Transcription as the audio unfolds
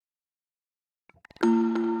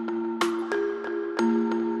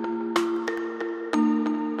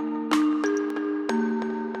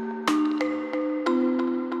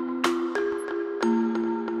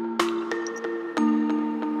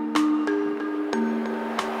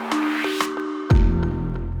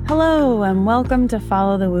Hello, and welcome to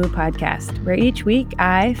Follow the Woo podcast, where each week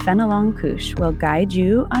I, Fenelon Kush, will guide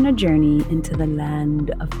you on a journey into the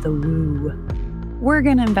land of the woo. We're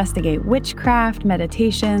going to investigate witchcraft,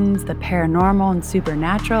 meditations, the paranormal and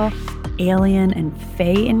supernatural, alien and fae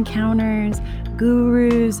encounters,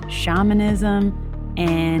 gurus, shamanism,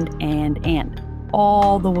 and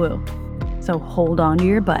all the woo. So hold on to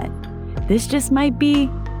your butt. This just might be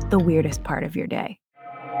the weirdest part of your day.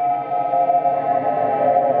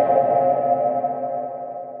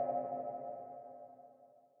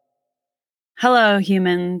 Hello,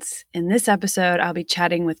 humans. In this episode, I'll be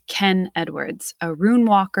chatting with Ken Edwards, a rune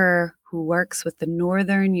walker who works with the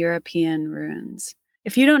Northern European runes.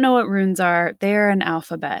 If you don't know what runes are, they are an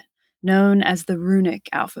alphabet, known as the runic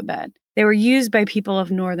alphabet. They were used by people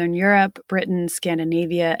of Northern Europe, Britain,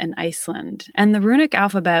 Scandinavia, and Iceland. And the runic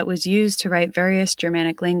alphabet was used to write various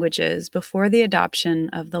Germanic languages before the adoption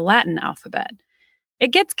of the Latin alphabet.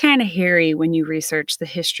 It gets kind of hairy when you research the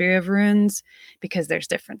history of runes because there's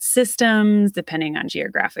different systems depending on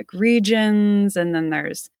geographic regions, and then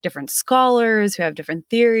there's different scholars who have different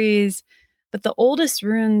theories. But the oldest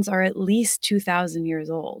runes are at least 2,000 years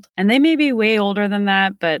old. And they may be way older than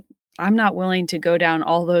that, but I'm not willing to go down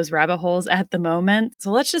all those rabbit holes at the moment. So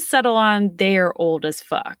let's just settle on they are old as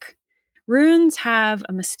fuck. Runes have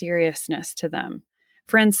a mysteriousness to them.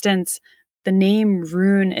 For instance, the name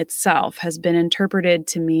rune itself has been interpreted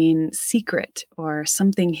to mean secret or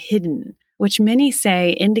something hidden, which many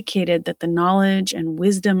say indicated that the knowledge and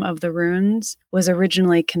wisdom of the runes was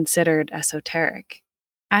originally considered esoteric.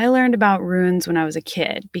 I learned about runes when I was a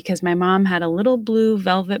kid because my mom had a little blue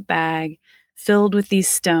velvet bag filled with these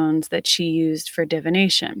stones that she used for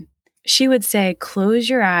divination. She would say, close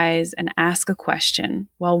your eyes and ask a question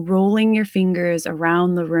while rolling your fingers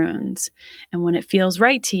around the runes. And when it feels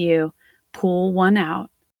right to you, pull one out,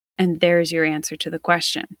 and there's your answer to the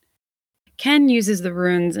question. Ken uses the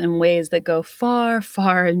runes in ways that go far,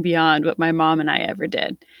 far and beyond what my mom and I ever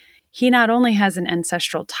did. He not only has an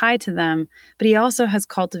ancestral tie to them, but he also has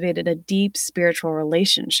cultivated a deep spiritual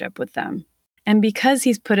relationship with them. And because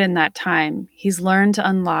he's put in that time, he's learned to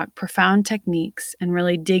unlock profound techniques and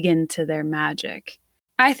really dig into their magic.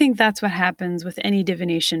 I think that's what happens with any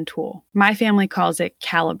divination tool. My family calls it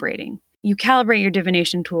calibrating. You calibrate your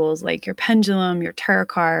divination tools like your pendulum, your tarot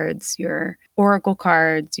cards, your oracle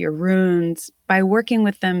cards, your runes, by working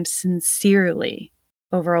with them sincerely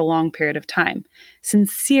over a long period of time.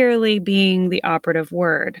 Sincerely being the operative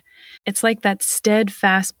word. It's like that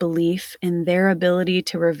steadfast belief in their ability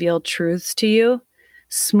to reveal truths to you,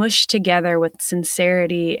 smushed together with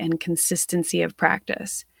sincerity and consistency of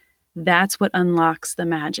practice. That's what unlocks the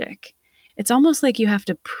magic. It's almost like you have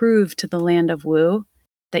to prove to the land of woo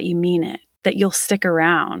that you mean it, that you'll stick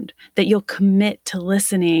around, that you'll commit to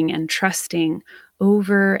listening and trusting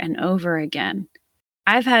over and over again.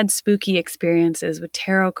 I've had spooky experiences with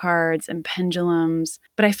tarot cards and pendulums,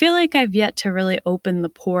 but I feel like I've yet to really open the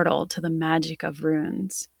portal to the magic of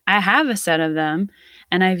runes. I have a set of them,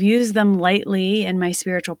 and I've used them lightly in my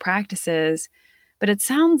spiritual practices, but it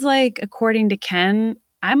sounds like, according to Ken,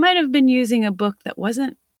 I might have been using a book that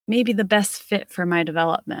wasn't maybe the best fit for my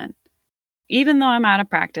development. Even though I'm out of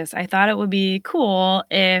practice, I thought it would be cool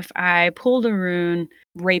if I pulled a rune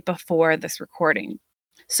right before this recording.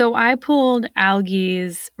 So I pulled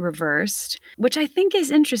Algi's Reversed, which I think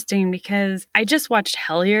is interesting because I just watched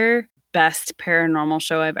Hellier, best paranormal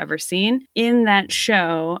show I've ever seen. In that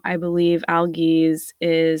show, I believe Algi's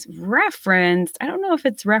is referenced. I don't know if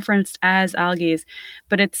it's referenced as Algi's,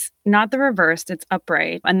 but it's not the reversed, it's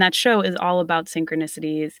upright. And that show is all about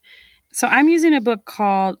synchronicities. So I'm using a book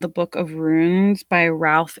called The Book of Runes by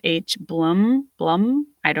Ralph H. Blum,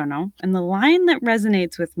 I don't know. And the line that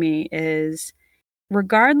resonates with me is,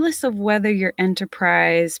 regardless of whether your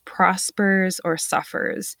enterprise prospers or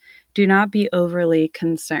suffers, do not be overly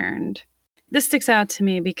concerned. This sticks out to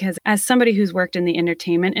me because as somebody who's worked in the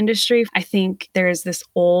entertainment industry, I think there's this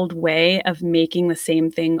old way of making the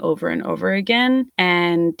same thing over and over again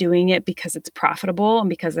and doing it because it's profitable and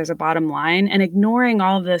because there's a bottom line and ignoring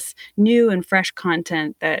all this new and fresh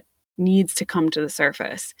content that needs to come to the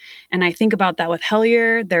surface. And I think about that with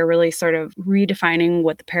Hellier. They're really sort of redefining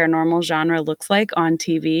what the paranormal genre looks like on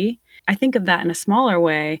TV. I think of that in a smaller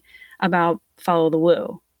way about Follow the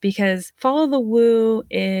Woo. Because Follow the Woo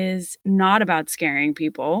is not about scaring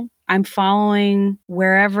people. I'm following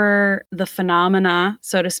wherever the phenomena,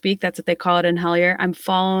 so to speak, that's what they call it in Hellier, I'm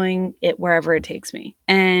following it wherever it takes me.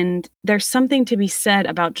 And there's something to be said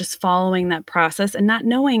about just following that process and not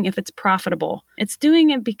knowing if it's profitable. It's doing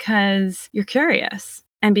it because you're curious.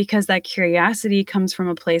 And because that curiosity comes from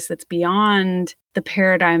a place that's beyond the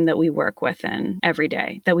paradigm that we work within every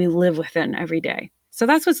day, that we live within every day. So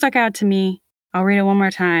that's what stuck out to me. I'll read it one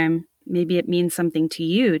more time. Maybe it means something to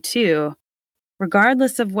you too.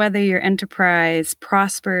 Regardless of whether your enterprise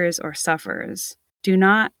prospers or suffers, do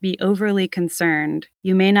not be overly concerned.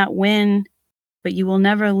 You may not win, but you will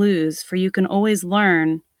never lose, for you can always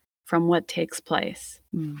learn from what takes place.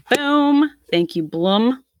 Boom. Thank you,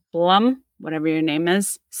 Blum, whatever your name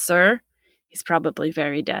is, sir. He's probably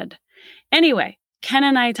very dead. Anyway, Ken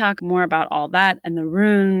and I talk more about all that and the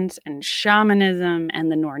runes and shamanism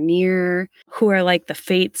and the Nornir, who are like the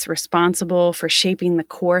fates responsible for shaping the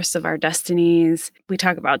course of our destinies. We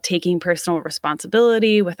talk about taking personal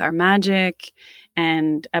responsibility with our magic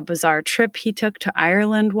and a bizarre trip he took to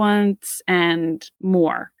Ireland once and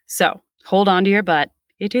more. So hold on to your butt.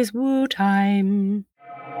 It is woo time.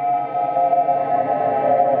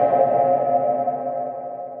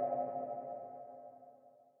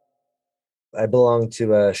 I belong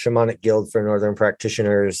to a shamanic guild for Northern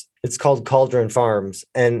practitioners. It's called Cauldron Farms.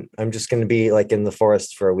 And I'm just going to be like in the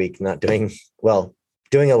forest for a week, not doing,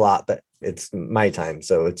 doing a lot, but it's my time.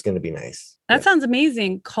 So it's going to be nice. That sounds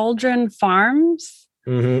amazing. Cauldron Farms?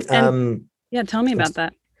 Mm-hmm. Yeah, tell me about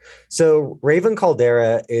that. So Raven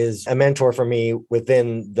Caldera is a mentor for me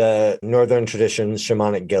within the Northern Traditions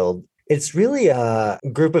Shamanic Guild. It's really a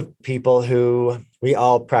group of people who we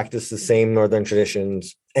all practice the same Northern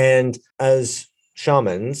traditions. And as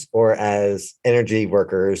shamans or as energy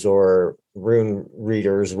workers or rune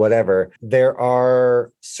readers, whatever, there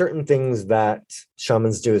are certain things that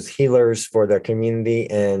shamans do as healers for their community.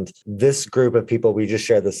 And this group of people, we just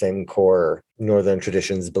share the same core Northern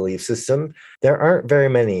traditions belief system. There aren't very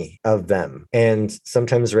many of them. And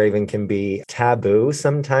sometimes Raven can be taboo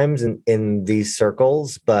sometimes in these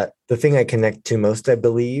circles. But the thing I connect to most, I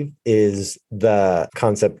believe, is the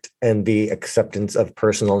concept and the acceptance of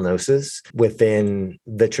personal gnosis within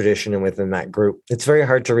the tradition and within that group. It's very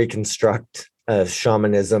hard to reconstruct a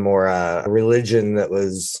shamanism or a religion that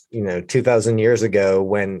was, 2000 years ago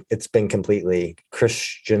when it's been completely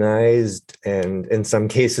Christianized and in some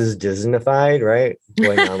cases Disneyfied, right?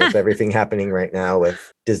 Going on with everything happening right now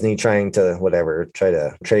with Disney trying to try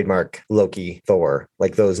to trademark Loki, Thor,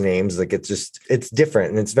 like those names. Like it's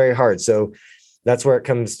different and it's very hard. So that's where it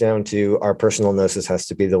comes down to. Our personal gnosis has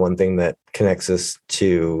to be the one thing that connects us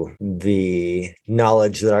to the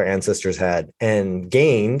knowledge that our ancestors had and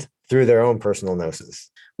gained through their own personal gnosis.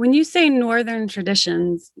 When you say Northern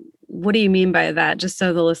traditions, what do you mean by that? Just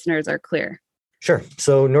so the listeners are clear. Sure.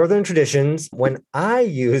 So Northern traditions, when I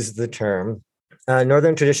use the term,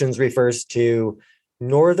 Northern traditions refers to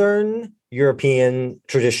Northern European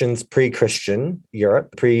traditions pre-Christian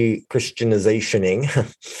Europe,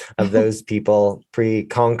 pre-Christianizationing of those people,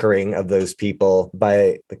 pre-conquering of those people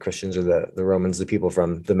by the Christians or the Romans, the people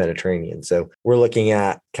from the Mediterranean. So we're looking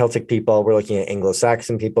at Celtic people, we're looking at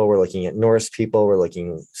Anglo-Saxon people, we're looking at Norse people, we're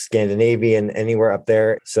looking Scandinavian, anywhere up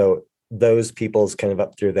there. So those peoples kind of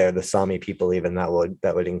up through there, the Sami people even,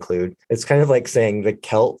 that would include. It's kind of like saying the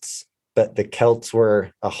Celts, but the Celts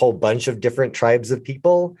were a whole bunch of different tribes of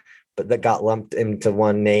people, but that got lumped into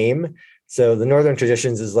one name. So the Northern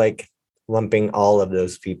traditions is like lumping all of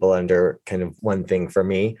those people under kind of one thing for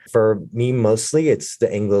me. For me, mostly it's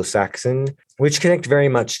the Anglo-Saxon, which connect very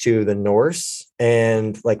much to the Norse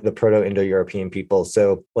and like the Proto-Indo-European people.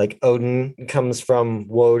 So like Odin comes from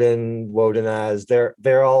Wodenaz.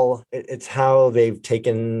 They're all, it's how they've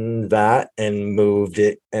taken that and moved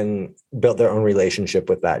it and built their own relationship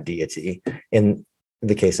with that deity in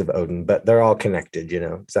the case of Odin, but they're all connected,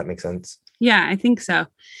 does that make sense? Yeah, I think so.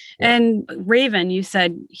 Yeah. And Raven, you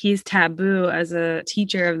said he's taboo as a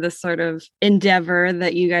teacher of this sort of endeavor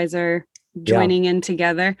that you guys are joining in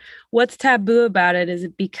together. What's taboo about it? Is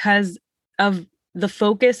it because of the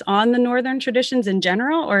focus on the Northern traditions in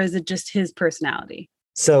general, or is it just his personality?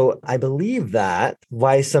 So I believe that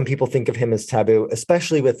why some people think of him as taboo,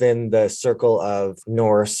 especially within the circle of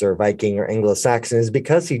Norse or Viking or Anglo-Saxon, is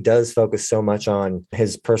because he does focus so much on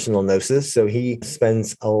his personal gnosis. So he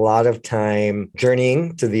spends a lot of time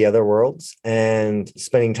journeying to the other worlds and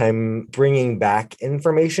spending time bringing back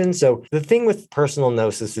information. So the thing with personal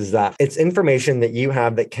gnosis is that it's information that you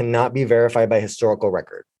have that cannot be verified by historical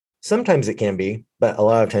record. Sometimes it can be, but a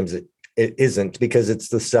lot of times it isn't, because it's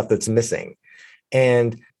the stuff that's missing.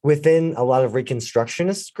 And within a lot of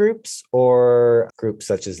Reconstructionist groups or groups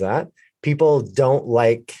such as that, people don't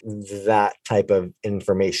like that type of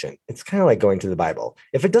information. It's kind of like going to the Bible.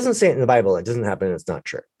 If it doesn't say it in the Bible, it doesn't happen. It's not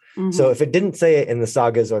true. Mm-hmm. So if it didn't say it in the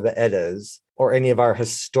sagas or the Eddas or any of our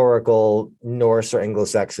historical Norse or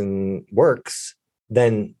Anglo-Saxon works,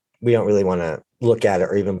 then we don't really want to look at it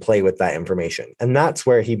or even play with that information. And that's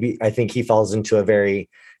where I think he falls into a very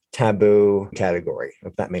taboo category,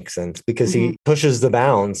 if that makes sense, because he pushes the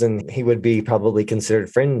bounds and he would be probably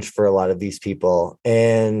considered fringe for a lot of these people.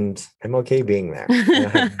 And I'm okay being there. I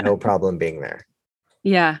have no problem being there.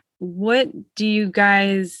 Yeah. What do you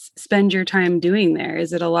guys spend your time doing there?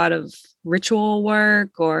 Is it a lot of ritual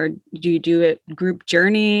work, or do you do it group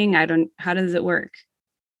journeying? How does it work?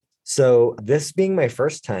 So this being my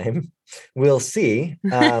first time, we'll see.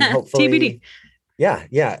 Hopefully. TBD.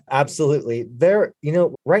 Yeah, absolutely.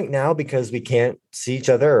 Right now, because we can't see each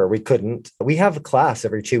other, or we couldn't, we have a class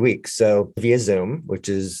every 2 weeks. So via Zoom, which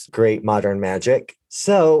is great modern magic.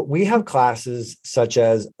 So we have classes such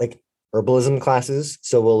as like herbalism classes.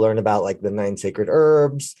 So we'll learn about like the 9 sacred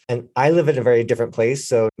herbs. And I live in a very different place.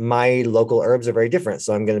 So my local herbs are very different.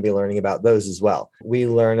 So I'm going to be learning about those as well. We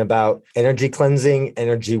learn about energy cleansing,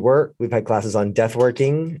 energy work. We've had classes on death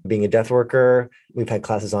working, being a death worker. We've had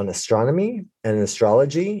classes on astronomy and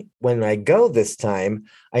astrology. When I go this time,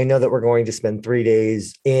 I know that we're going to spend 3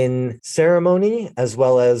 days in ceremony, as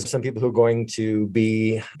well as some people who are going to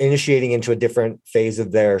be initiating into a different phase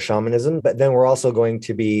of their shamanism. But then we're also going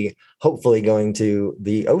to be hopefully going to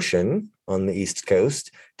the ocean on the East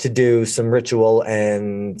Coast to do some ritual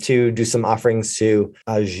and to do some offerings to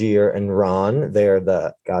Ajir and Ron. They're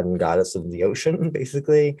the god and goddess of the ocean,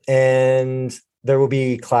 basically. And there will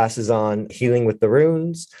be classes on healing with the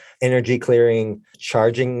runes, energy clearing,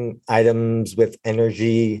 charging items with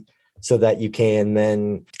energy so that you can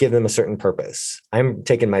then give them a certain purpose. I'm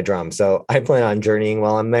taking my drum, so I plan on journeying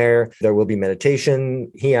while I'm there. There will be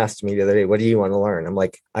meditation. He asked me the other day, what do you want to learn? I'm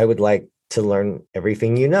like, I would like to learn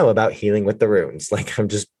everything you know about healing with the runes. Like,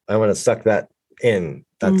 I want to suck that in.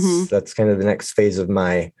 That's kind of the next phase of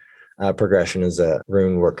my progression as a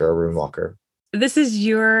rune worker, a rune walker. This is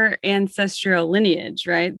your ancestral lineage,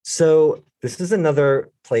 right? So this is another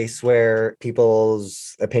place where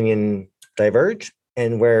people's opinion diverge,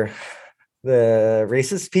 and where the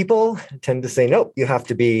racist people tend to say, nope, you have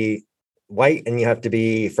to be white and you have to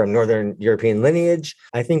be from Northern European lineage.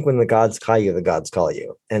 I think when the gods call you, the gods call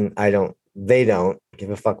you. And they don't give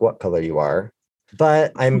a fuck what color you are.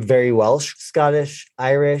 But I'm very Welsh, Scottish,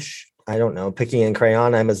 Irish. I don't know, picking in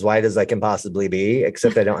crayon, I'm as white as I can possibly be,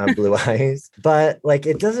 except I don't have blue eyes. But like,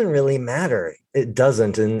 it doesn't really matter. It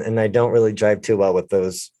doesn't. And I don't really jive too well with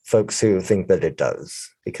those folks who think that it does,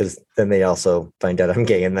 because then they also find out I'm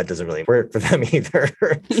gay and that doesn't really work for them either.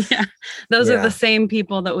 Yeah. Those are the same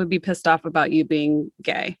people that would be pissed off about you being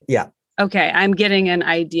gay. Yeah. Okay. I'm getting an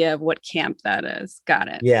idea of what camp that is. Got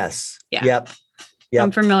it. Yes. Yeah. Yep.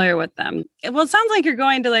 I'm familiar with them. Well, it sounds like you're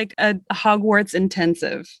going to like a Hogwarts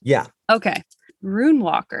intensive. Yeah. Okay. Rune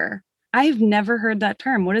walker. I've never heard that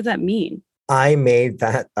term. What does that mean? I made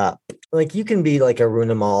that up. Like, you can be like a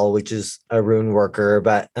runamal, which is a rune worker,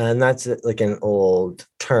 and that's like an old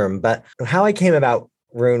term. But how I came about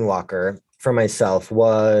rune walker for myself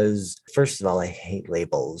was, first of all, I hate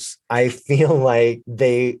labels. I feel like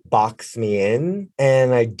they box me in,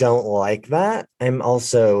 and I don't like that. I'm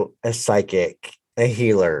also a psychic, a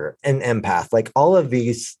healer, an empath, like all of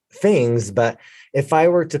these things. But if I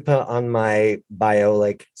were to put on my bio,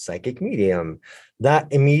 like psychic medium, that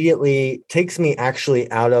immediately takes me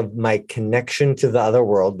actually out of my connection to the other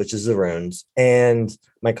world, which is the runes, and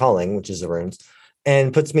my calling, which is the runes,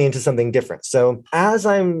 and puts me into something different. So as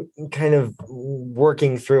I'm kind of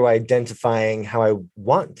working through identifying how I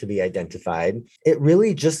want to be identified, it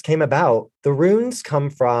really just came about. The runes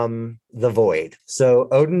come from the void. So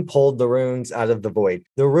Odin pulled the runes out of the void.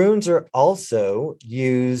 The runes are also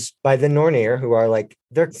used by the Nornir, who are like,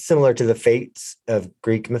 they're similar to the fates of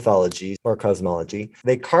Greek mythology or cosmology.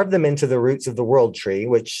 They carve them into the roots of the world tree,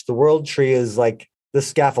 which the world tree is like the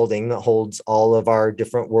scaffolding that holds all of our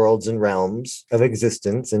different worlds and realms of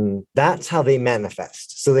existence. And that's how they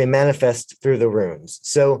manifest. So they manifest through the runes.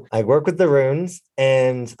 So I work with the runes,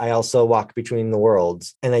 and I also walk between the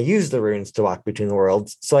worlds, and I use the runes to walk between the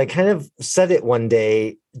worlds. So I kind of said it one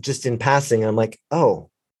day just in passing. And I'm like, oh,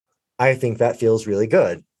 I think that feels really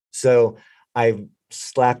good. So I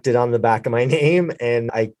slapped it on the back of my name, and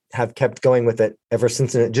I have kept going with it ever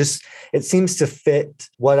since. And it seems to fit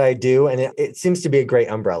what I do. And it seems to be a great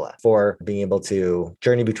umbrella for being able to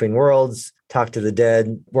journey between worlds, talk to the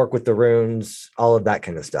dead, work with the runes, all of that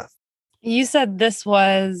kind of stuff. You said this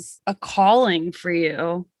was a calling for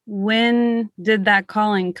you. When did that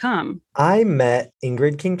calling come? I met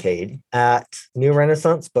Ingrid Kincaid at New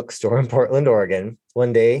Renaissance Bookstore in Portland, Oregon,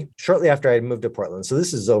 one day shortly after I had moved to Portland. So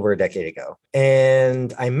this is over a decade ago.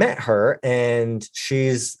 And I met her, and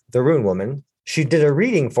she's the rune woman. she did a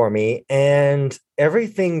reading for me, and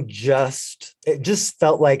everything it just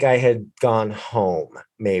felt like I had gone home,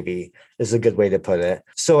 maybe is a good way to put it.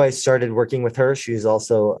 So I started working with her. She's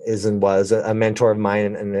also is and was a mentor of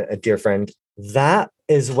mine and a dear friend. That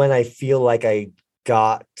is when I feel like I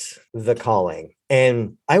got the calling.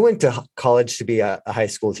 And I went to college to be a high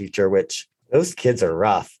school teacher, which those kids are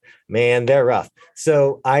rough. Man, they're rough.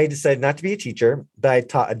 So I decided not to be a teacher, but I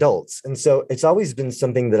taught adults. And so it's always been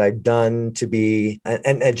something that I've done to be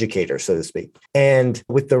an educator, so to speak. And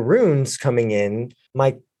with the runes coming in,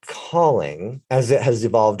 my calling, as it has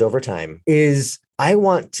evolved over time, is I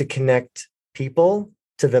want to connect people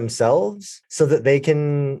to themselves so that they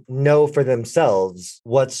can know for themselves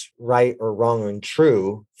what's right or wrong and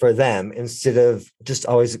true for them, instead of just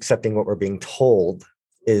always accepting what we're being told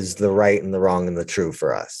is the right and the wrong and the true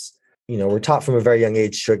for us. We're taught from a very young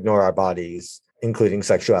age to ignore our bodies, including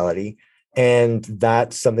sexuality. And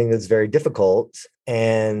that's something that's very difficult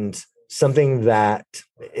and something that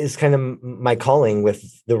is kind of my calling with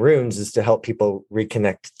the runes, is to help people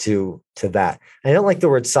reconnect to that. I don't like the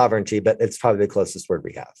word sovereignty, but it's probably the closest word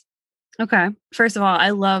we have. Okay. First of all, I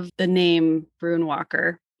love the name Rune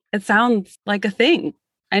Walker. It sounds like a thing.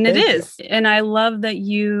 And it is. And I love that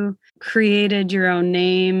you created your own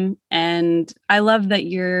name. And I love that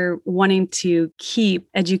you're wanting to keep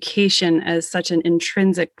education as such an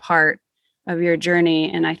intrinsic part of your journey.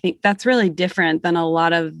 And I think that's really different than a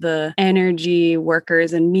lot of the energy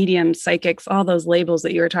workers and medium psychics, all those labels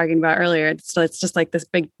that you were talking about earlier. It's just like this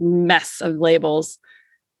big mess of labels.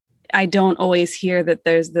 I don't always hear that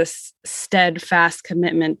there's this steadfast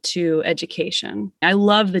commitment to education. I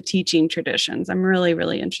love the teaching traditions. I'm really,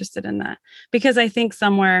 really interested in that, because I think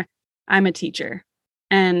somewhere I'm a teacher,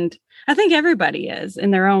 and I think everybody is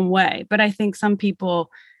in their own way. But I think some people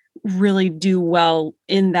really do well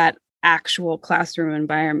in that actual classroom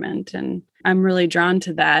environment. And I'm really drawn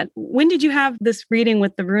to that. When did you have this reading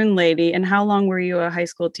with the Rune Lady, and how long were you a high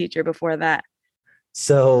school teacher before that?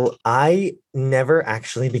 So I never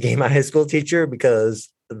actually became a high school teacher, because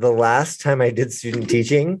the last time I did student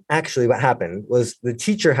teaching, actually what happened was the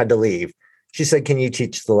teacher had to leave. She said, "Can you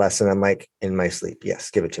teach the lesson?" I'm like, in my sleep, "Yes,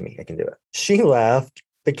 give it to me. I can do it." She left.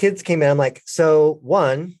 The kids came in. I'm like, "So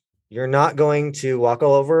one, you're not going to walk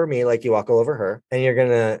all over me like you walk all over her, and you're going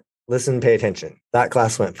to listen, pay attention." That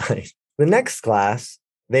class went fine. The next class,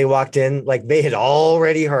 they walked in like they had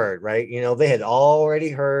already heard, right? They had already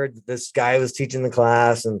heard this guy was teaching the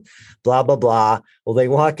class and blah, blah, blah. Well, they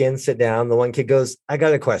walk in, sit down. The one kid goes, "I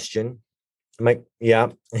got a question." I'm like,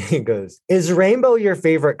 "Yeah." He goes, "Is rainbow your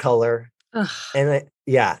favorite color?" Ugh. And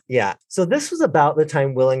yeah. So this was about the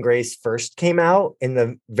time Will and Grace first came out, in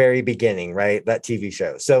the very beginning, right? That TV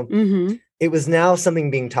show. So It was now something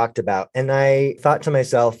being talked about. And I thought to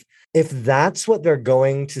myself, if that's what they're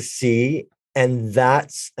going to see, and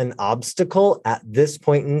that's an obstacle at this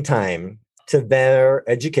point in time to their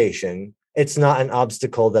education, it's not an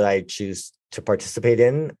obstacle that I choose to participate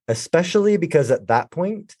in, especially because at that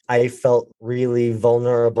point, I felt really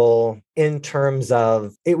vulnerable in terms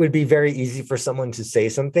of it would be very easy for someone to say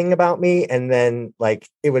something about me. And then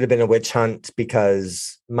it would have been a witch hunt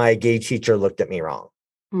because my gay teacher looked at me wrong.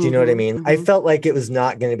 Do you know what I mean? I felt like it was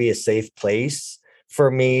not going to be a safe place for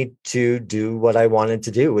me to do what I wanted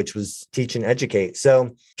to do, which was teach and educate.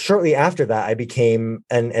 So shortly after that, I became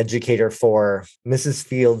an educator for Mrs.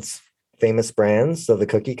 Fields' famous brands. So the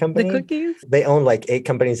cookie company. The cookies? They owned 8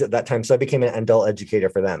 companies at that time. So I became an adult educator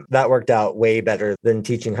for them. That worked out way better than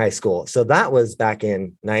teaching high school. So that was back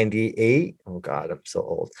in 98. Oh God, I'm so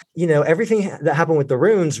old. Everything that happened with the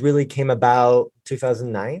runes really came about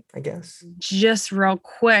 2009, I guess. Just real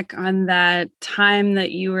quick on that time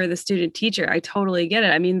that you were the student teacher, I totally get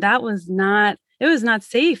it. I mean, it was not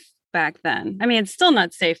safe back then. I mean, it's still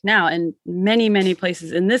not safe now in many, many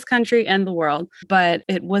places in this country and the world, but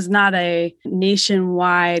it was not a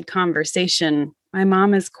nationwide conversation. My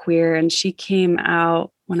mom is queer, and she came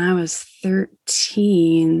out when I was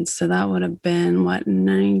 13. So that would have been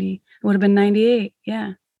 90? It would have been 98.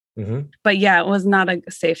 Yeah. But yeah, it was not a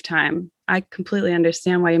safe time. I completely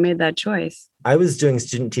understand why you made that choice. I was doing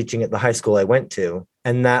student teaching at the high school I went to,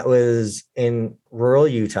 and that was in rural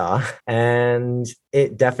Utah. And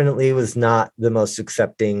it definitely was not the most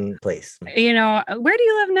accepting place. Where do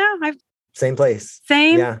you live now? Same place.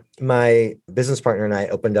 Same? Yeah. My business partner and I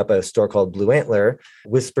opened up a store called Blue Antler.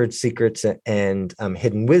 Whispered Secrets and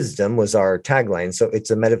Hidden Wisdom was our tagline. So it's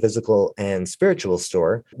a metaphysical and spiritual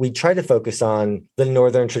store. We try to focus on the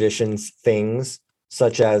Northern traditions things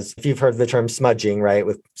such as if you've heard the term smudging, right,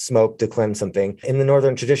 with smoke to cleanse something. In the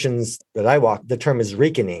Northern traditions that I walk, the term is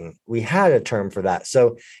reekening. We had a term for that.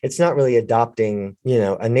 So it's not really adopting,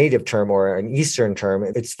 a native term or an Eastern term.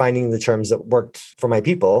 It's finding the terms that worked for my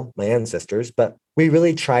people, my ancestors. But we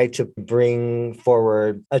really try to bring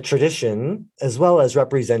forward a tradition as well as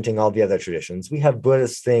representing all the other traditions. We have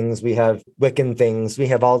Buddhist things, we have Wiccan things, we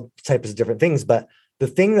have all types of different things. But the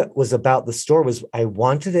thing that was about the store was I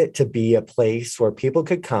wanted it to be a place where people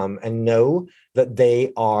could come and know that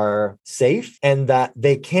they are safe and that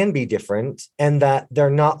they can be different and that they're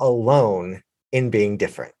not alone in being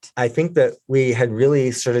different. I think that we had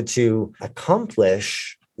really started to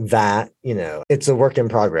accomplish that, it's a work in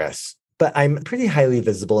progress. But I'm pretty highly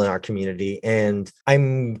visible in our community, and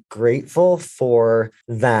I'm grateful for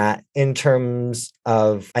that in terms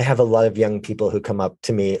of I have a lot of young people who come up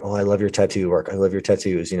to me, oh, I love your tattoo work. I love your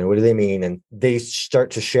tattoos. What do they mean? And they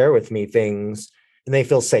start to share with me things and they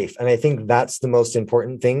feel safe. And I think that's the most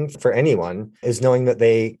important thing for anyone is knowing that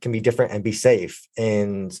they can be different and be safe.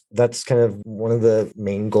 And that's kind of one of the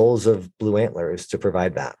main goals of Blue Antler is to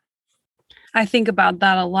provide that. I think about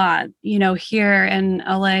that a lot. Here in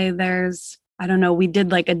LA, we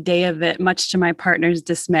did like a day of it, much to my partner's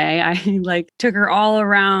dismay. I took her all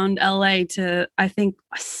around LA to, I think,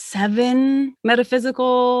 7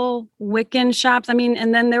 metaphysical Wiccan shops.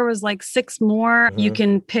 And then there was 6 more you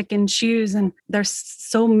can pick and choose. And there's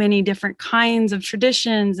so many different kinds of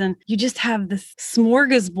traditions. And you just have this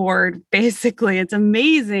smorgasbord, basically. It's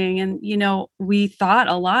amazing. And, we thought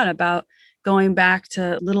a lot about going back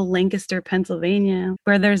to Little Lancaster, Pennsylvania,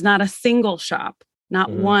 where there's not a single shop, not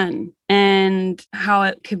one, and how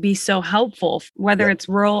it could be so helpful, whether it's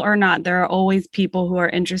rural or not. There are always people who are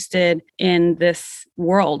interested in this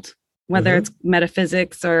world, whether it's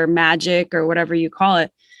metaphysics or magic or whatever you call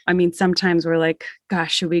it. Sometimes we're like,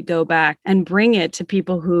 gosh, should we go back and bring it to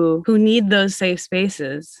people who need those safe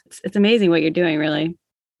spaces? It's amazing what you're doing, really.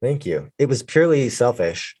 Thank you. It was purely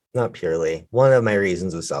selfish. Not purely. One of my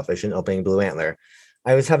reasons was selfish in opening Blue Antler.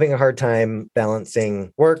 I was having a hard time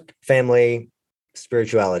balancing work, family,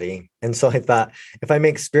 spirituality. And so I thought, if I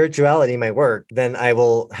make spirituality my work, then I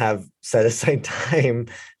will have set aside time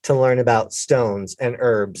to learn about stones and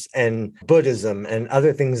herbs and Buddhism and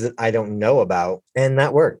other things that I don't know about. And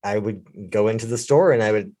that worked. I would go into the store and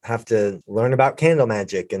I would have to learn about candle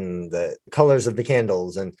magic and the colors of the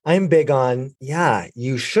candles. And I'm big on,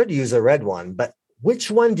 you should use a red one, but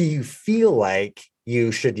which one do you feel like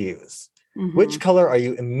you should use? Which color are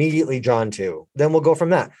you immediately drawn to? Then we'll go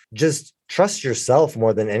from that. Just trust yourself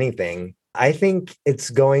more than anything. I think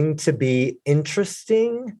it's going to be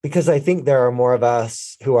interesting because I think there are more of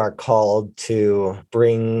us who are called to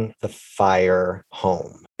bring the fire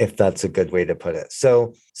home, if that's a good way to put it.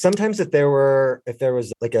 So sometimes if there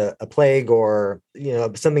was like a plague or,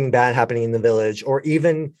 something bad happening in the village, or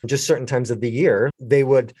even just certain times of the year, they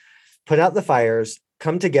would put out the fires,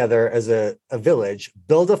 come together as a village,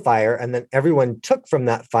 build a fire, and then everyone took from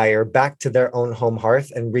that fire back to their own home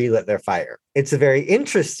hearth and relit their fire. It's a very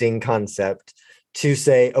interesting concept to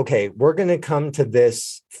say, okay, we're going to come to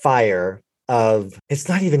this fire of, it's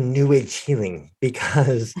not even New Age healing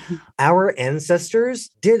because our ancestors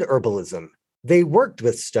did herbalism. They worked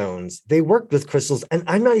with stones, they worked with crystals. And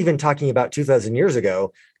I'm not even talking about 2000 years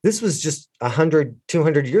ago. This was just 100,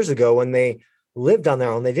 200 years ago when they lived on their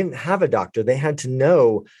own. They didn't have a doctor. They had to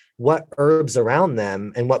know what herbs around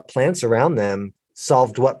them and what plants around them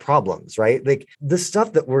solved what problems, right? Like the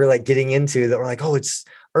stuff that we're getting into that we're like, oh, it's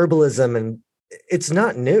herbalism and it's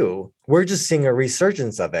not new. We're just seeing a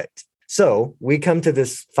resurgence of it. So we come to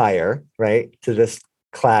this fire, right? To this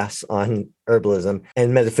class on herbalism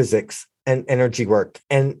and metaphysics and energy work.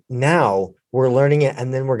 And now we're learning it,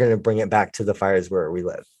 and then we're going to bring it back to the fires where we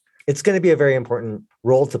live. It's going to be a very important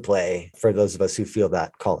role to play for those of us who feel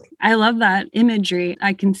that calling. I love that imagery.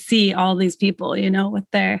 I can see all these people, with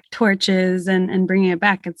their torches and bringing it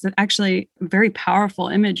back. It's actually very powerful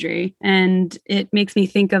imagery. And it makes me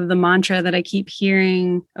think of the mantra that I keep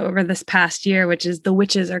hearing over this past year, which is the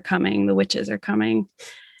witches are coming. The witches are coming.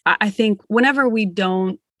 I think whenever we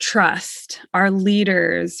don't trust our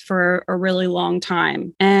leaders for a really long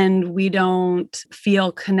time and we don't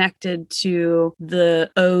feel connected to the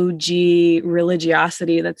OG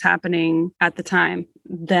religiosity that's happening at the time,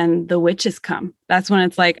 then the witches come. That's when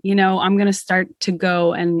it's like, I'm going to start to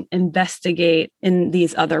go and investigate in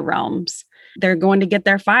these other realms. They're going to get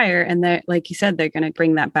their fire, and they're, like you said, they're going to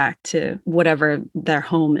bring that back to whatever their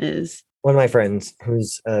home is. One of my friends,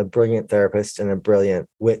 who's a brilliant therapist and a brilliant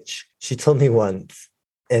witch, she told me once,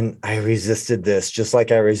 and I resisted this just like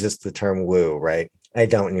I resist the term woo, right? I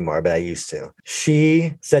don't anymore, but I used to.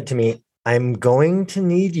 She said to me, I'm going to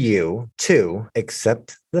need you to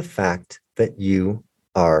accept the fact that you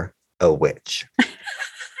are a witch.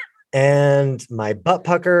 And my butt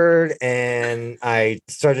puckered and I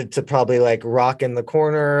started to probably like rock in the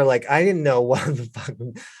corner. Like I didn't know what the fuck.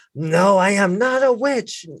 No, I am not a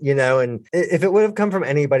witch, and if it would have come from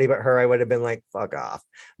anybody but her, I would have been like, fuck off.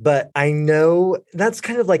 But I know that's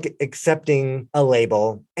kind of like accepting a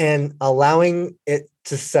label and allowing it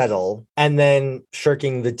to settle and then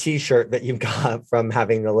shirking the t-shirt that you got from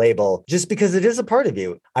having the label just because it is a part of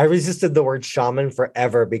you. I resisted the word shaman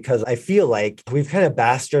forever because I feel like we've kind of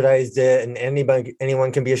bastardized it and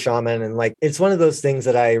anyone can be a shaman. And like, it's one of those things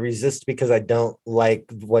that I resist because I don't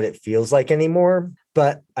like what it feels like anymore.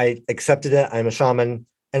 But I accepted it. I'm a shaman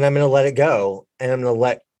and I'm going to let it go. And I'm going to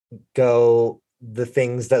let go the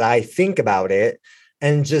things that I think about it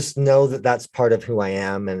and just know that that's part of who I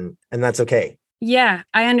am. And that's okay. Yeah,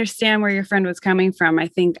 I understand where your friend was coming from. I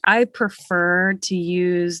think I prefer to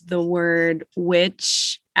use the word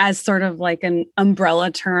witch as sort of like an umbrella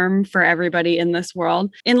term for everybody in this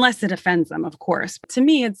world, unless it offends them, of course. To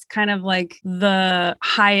me, it's kind of like the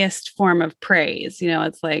highest form of praise.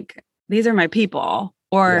 It's like, these are my people.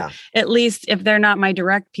 Or at least if they're not my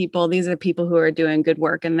direct people, these are people who are doing good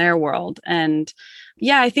work in their world. And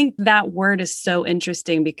yeah, I think that word is so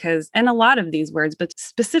interesting because, and a lot of these words, but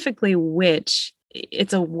specifically witch,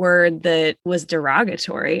 it's a word that was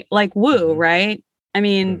derogatory, like woo, right? I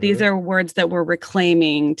mean, these are words that we're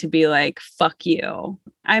reclaiming to be like, fuck you.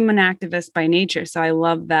 I'm an activist by nature. So I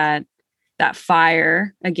love that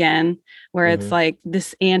fire again, where it's like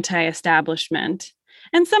this anti-establishment.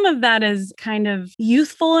 And some of that is kind of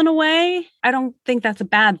youthful in a way. I don't think that's a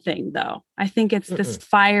bad thing, though. I think it's this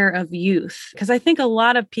fire of youth, because I think a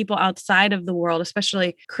lot of people outside of the world,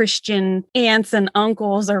 especially Christian aunts and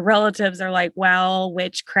uncles or relatives, are like, well,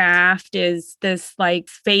 witchcraft is this like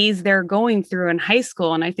phase they're going through in high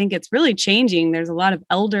school. And I think it's really changing. There's a lot of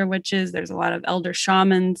elder witches. There's a lot of elder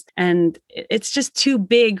shamans. And it's just too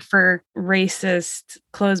big for racist,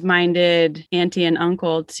 closed-minded auntie and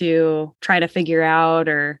uncle to try to figure out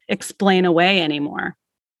or explain away anymore.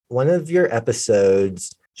 One of your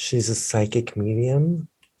episodes, she's a psychic medium.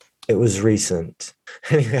 It was recent.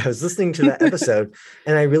 Anyway, I was listening to that episode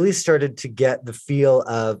and I really started to get the feel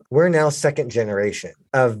of we're now second generation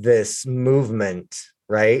of this movement,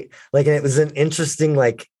 right? Like, and it was an interesting,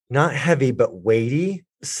 like not heavy, but weighty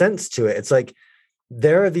sense to it. It's like,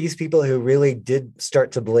 there are these people who really did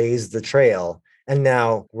start to blaze the trail. And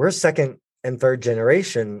now we're second and third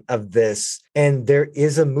generation of this. And there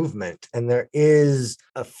is a movement and there is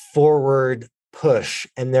a forward push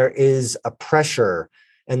and there is a pressure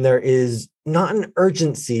and there is not an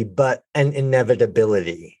urgency, but an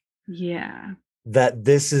inevitability. Yeah. That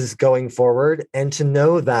this is going forward. And to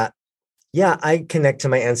know that, yeah, I connect to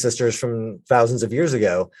my ancestors from thousands of years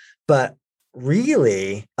ago, but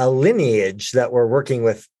really a lineage that we're working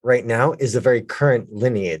with right now is a very current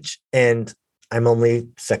lineage. And I'm only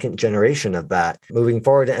second generation of that moving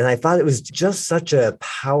forward. And I thought it was just such a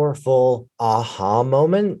powerful aha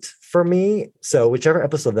moment for me. So whichever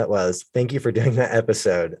episode that was, thank you for doing that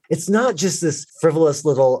episode. It's not just this frivolous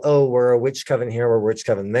little, oh, we're a witch coven here, we're a witch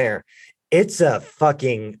coven there. It's a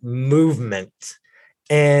fucking movement.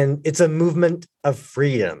 And it's a movement of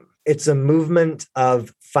freedom. It's a movement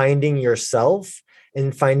of finding yourself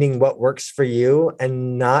and finding what works for you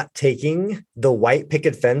and not taking the white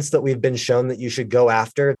picket fence that we've been shown that you should go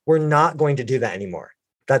after. We're not going to do that anymore.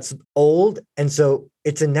 That's old. And so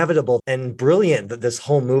it's inevitable and brilliant that this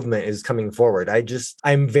whole movement is coming forward.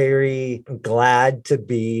 I'm very glad to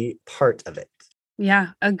be part of it.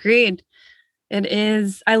 Yeah, agreed. It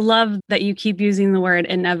is. I love that you keep using the word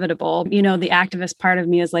inevitable. The activist part of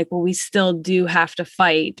me is like, well, we still do have to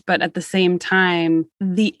fight. But at the same time,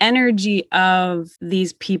 the energy of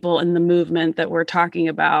these people in the movement that we're talking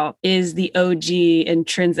about is the OG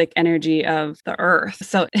intrinsic energy of the earth.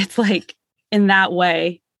 So it's like, in that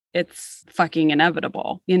way, it's fucking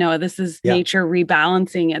inevitable. This is nature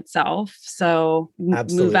rebalancing itself. So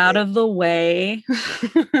move out of the way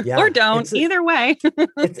or don't, either way.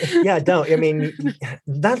 Don't. I mean,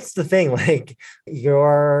 that's the thing. Like,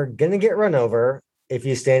 you're going to get run over if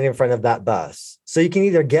you stand in front of that bus. So you can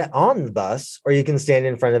either get on the bus or you can stand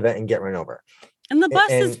in front of it and get run over. And the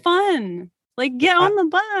bus is fun. Like, get on the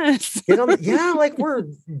bus. Like we're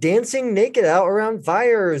dancing naked out around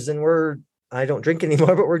fires and I don't drink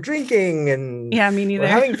anymore, but we're drinking and me neither. We're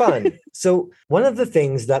having fun. So one of the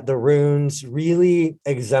things that the runes really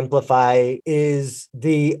exemplify is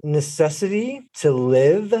the necessity to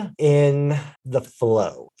live in the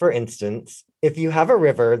flow. For instance, if you have a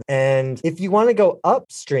river and if you want to go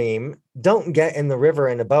upstream, don't get in the river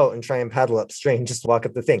in a boat and try and paddle upstream, just walk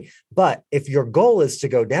up the thing. But if your goal is to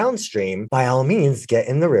go downstream, by all means, get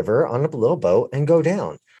in the river on a little boat and go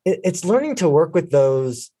down. It's learning to work with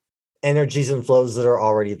those energies and flows that are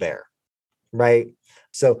already there, right?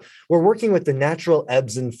 So we're working with the natural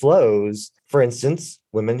ebbs and flows. For instance,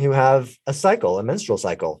 women who have a cycle, a menstrual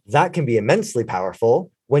cycle, that can be immensely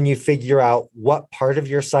powerful when you figure out what part of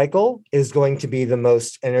your cycle is going to be the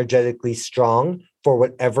most energetically strong for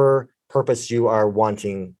whatever purpose you are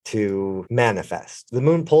wanting to manifest. The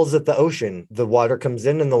moon pulls at the ocean, the water comes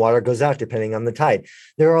in and the water goes out depending on the tide.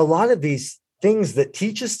 There are a lot of these things that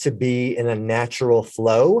teach us to be in a natural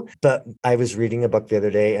flow. But I was reading a book the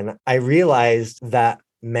other day and I realized that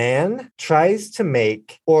man tries to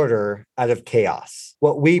make order out of chaos,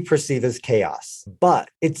 what we perceive as chaos.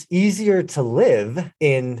 But it's easier to live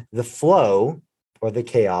in the flow or the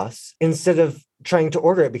chaos instead of trying to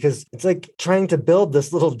order it, because it's like trying to build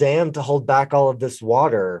this little dam to hold back all of this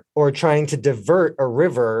water, or trying to divert a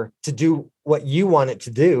river to do what you want it to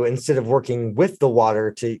do instead of working with the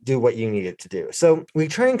water to do what you need it to do. So we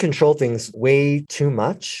try and control things way too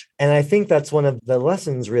much. And I think that's one of the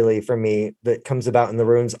lessons really for me that comes about in the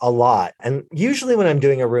runes a lot. And usually when I'm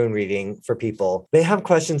doing a rune reading for people, they have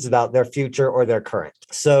questions about their future or their current.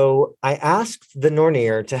 So I asked the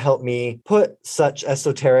Nornir to help me put such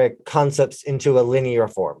esoteric concepts into a linear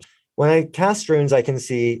form. When I cast runes, I can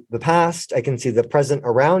see the past, I can see the present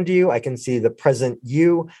around you, I can see the present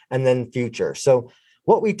you, and then future. So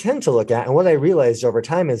what we tend to look at, and what I realized over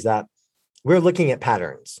time, is that we're looking at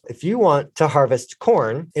patterns. If you want to harvest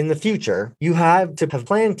corn in the future, you have to have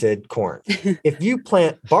planted corn. If you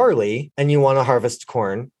plant barley and you want to harvest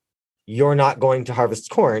corn, you're not going to harvest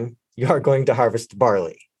corn, you're going to harvest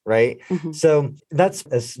barley. Right? Mm-hmm. So that's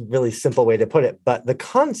a really simple way to put it. But the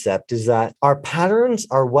concept is that our patterns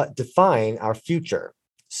are what define our future.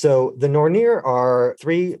 So the Nornir are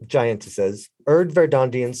three giantesses: Erd,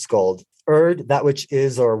 Verdandi, and Skuld. Erd, that which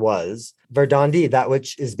is or was; Verdandi, that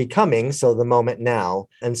which is becoming, so the moment now;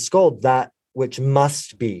 and Skuld, that which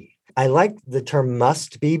must be. I like the term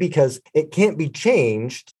must be because it can't be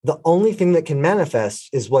changed. The only thing that can manifest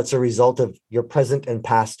is what's a result of your present and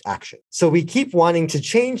past action. So we keep wanting to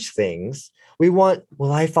change things. We want,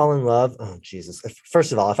 will I fall in love? Oh, Jesus.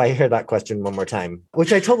 First of all, if I hear that question one more time,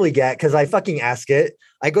 which I totally get because I fucking ask it,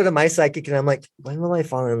 I go to my psychic and I'm like, when will I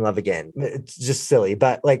fall in love again? It's just silly.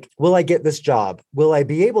 But like, will I get this job? Will I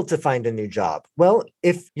be able to find a new job? Well,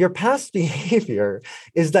 if your past behavior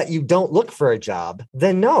is that you don't look for a job,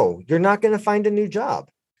 then no, you're not going to find a new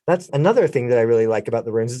job. That's another thing that I really like about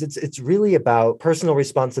the runes is it's really about personal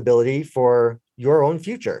responsibility for your own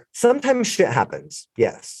future. Sometimes shit happens.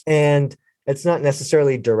 Yes. And it's not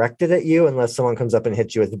necessarily directed at you unless someone comes up and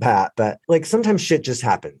hits you with a bat, but like sometimes shit just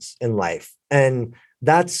happens in life. And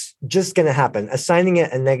that's just going to happen. Assigning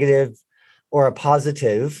it a negative or a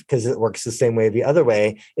positive, because it works the same way the other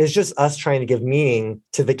way, is just us trying to give meaning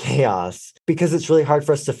to the chaos, because it's really hard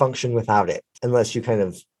for us to function without it unless you kind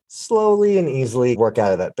of slowly and easily work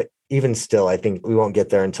out of it. But even still, I think we won't get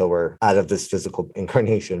there until we're out of this physical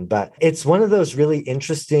incarnation. But it's one of those really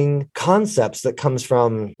interesting concepts that comes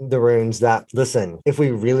from the runes that, listen, if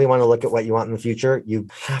we really want to look at what you want in the future, you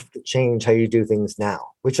have to change how you do things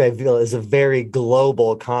now, which I feel is a very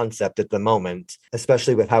global concept at the moment,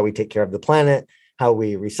 especially with how we take care of the planet, how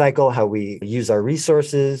we recycle, how we use our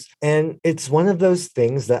resources. And it's one of those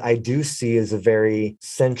things that I do see as a very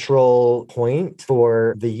central point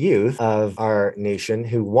for the youth of our nation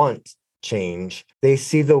who want change. They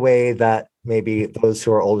see the way that maybe those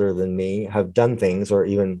who are older than me have done things, or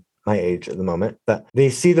even my age at the moment, but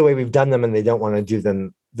they see the way we've done them and they don't want to do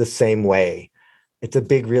them the same way. It's a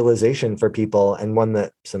big realization for people, and one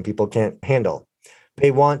that some people can't handle.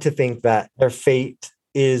 They want to think that their fate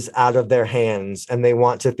is out of their hands, and they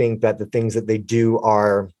want to think that the things that they do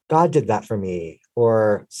are, God did that for me,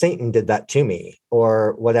 or Satan did that to me,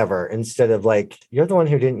 or whatever, instead of like, you're the one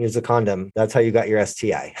who didn't use a condom. That's how you got your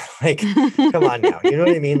STI. Like, come on now. You know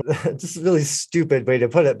what I mean? Just a really stupid way to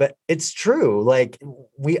put it, but it's true. Like,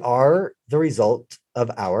 we are the result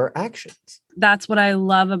of our actions. That's what I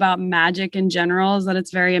love about magic in general, is that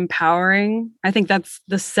it's very empowering. I think that's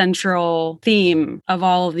the central theme of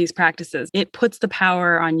all of these practices. It puts the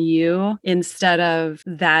power on you instead of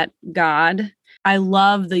that God. I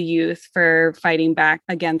love the youth for fighting back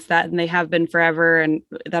against that, and they have been forever, and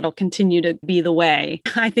that'll continue to be the way.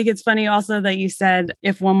 I think it's funny also that you said,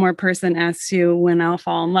 if one more person asks you when I'll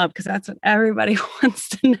fall in love, because that's what everybody wants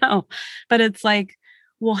to know. But it's like,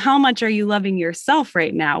 well, how much are you loving yourself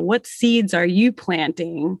right now? What seeds are you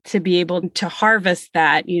planting to be able to harvest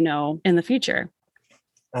that, in the future?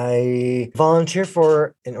 I volunteer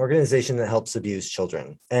for an organization that helps abused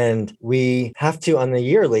children. And we have to, on the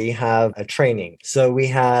yearly, have a training. So we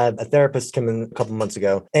had a therapist come in a couple months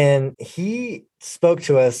ago, and he spoke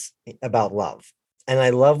to us about love. And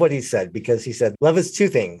I love what he said, because he said, love is two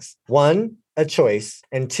things. One, a choice,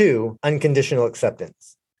 and two, unconditional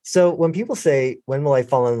acceptance. So when people say, when will I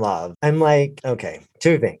fall in love? I'm like, okay,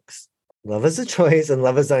 two things. Love is a choice and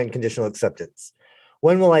love is unconditional acceptance.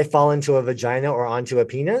 When will I fall into a vagina or onto a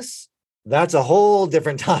penis? That's a whole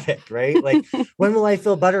different topic, right? Like, when will I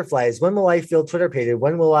feel butterflies? When will I feel Twitter pated?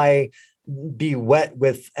 When will I be wet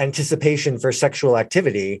with anticipation for sexual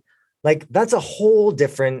activity? Like, that's a whole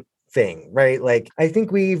different thing, right? Like, I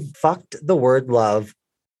think we've fucked the word love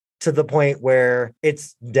to the point where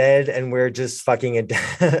it's dead and we're just fucking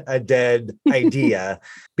a dead idea,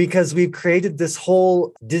 because we've created this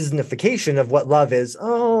whole Disneyfication of what love is.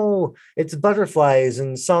 Oh, it's butterflies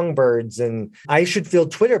and songbirds and I should feel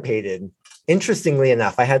Twitter pated. Interestingly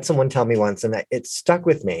enough, I had someone tell me once, and it stuck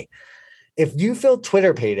with me. If you feel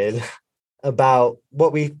Twitter pated about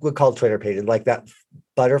what we would call Twitter pated, like that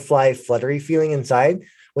butterfly fluttery feeling inside,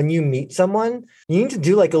 when you meet someone, you need to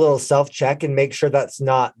do like a little self-check and make sure that's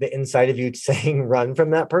not the inside of you saying run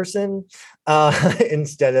from that person,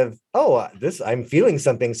 instead of, I'm feeling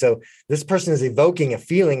something. So this person is evoking a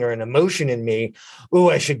feeling or an emotion in me. Oh,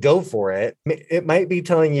 I should go for it. It might be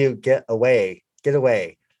telling you, get away, get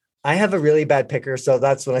away. I have a really bad picker, so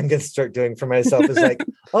that's what I'm going to start doing for myself is like,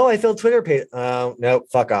 oh, I feel Twitter page. Oh, no,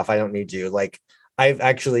 fuck off. I don't need you. Like, I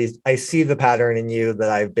see the pattern in you that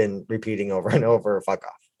I've been repeating over and over. Fuck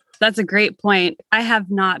off. That's a great point. I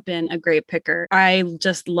have not been a great picker. I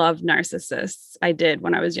just love narcissists. I did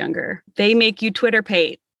when I was younger. They make you Twitter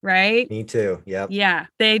pate, right? Me too. Yep. Yeah,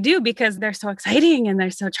 they do, because they're so exciting and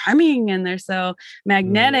they're so charming and they're so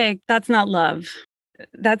magnetic. That's not love.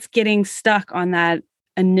 That's getting stuck on that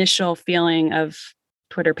initial feeling of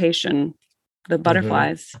Twitter patient, the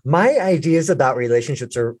butterflies. My ideas about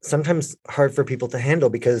relationships are sometimes hard for people to handle,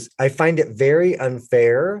 because I find it very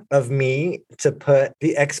unfair of me to put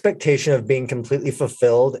the expectation of being completely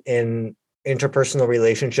fulfilled in interpersonal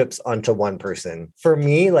relationships onto one person. For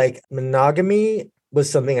me, like, monogamy was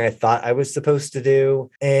something I thought I was supposed to do.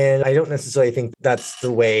 And I don't necessarily think that's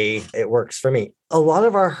the way it works for me. A lot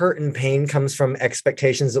of our hurt and pain comes from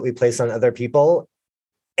expectations that we place on other people.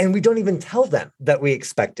 And we don't even tell them that we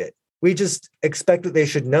expect it. We just expect that they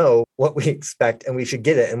should know what we expect and we should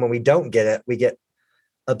get it. And when we don't get it, we get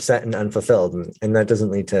upset and unfulfilled. And that doesn't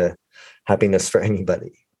lead to happiness for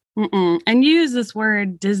anybody. And you use this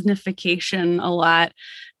word Disneyfication a lot.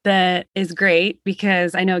 That is great,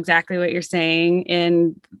 because I know exactly what you're saying.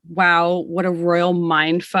 And wow, what a royal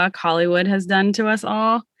mindfuck Hollywood has done to us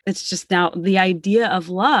all. It's just now the idea of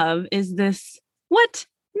love is this, what?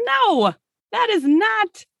 No, that is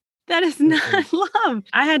not love.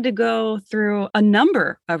 I had to go through a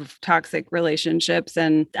number of toxic relationships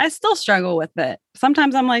and I still struggle with it.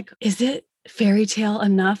 Sometimes I'm like, is it fairy tale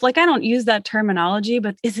enough? Like, I don't use that terminology,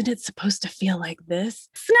 but isn't it supposed to feel like this?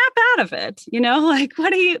 Snap out of it. Like,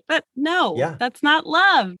 no, That's not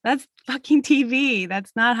love. That's fucking TV.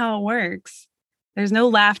 That's not how it works. There's no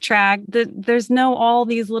laugh track. There's no all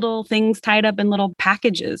these little things tied up in little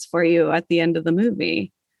packages for you at the end of the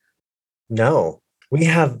movie. No. We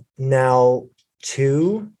have now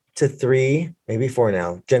 2 to 3, maybe 4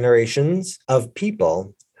 now, generations of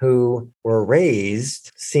people who were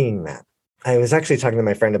raised seeing that. I was actually talking to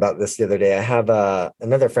my friend about this the other day. I have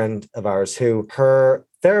another friend of ours who her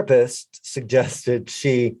therapist suggested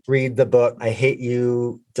she read the book, I Hate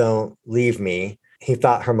You, Don't Leave Me. He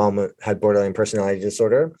thought her mom had borderline personality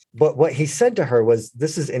disorder. But what he said to her was,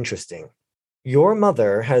 this is interesting. Your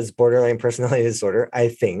mother has borderline personality disorder, I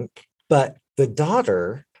think, but the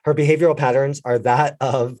daughter, her behavioral patterns are that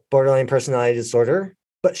of borderline personality disorder,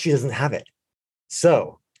 but she doesn't have it.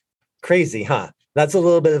 So crazy, huh? That's a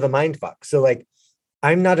little bit of a mind fuck. So like,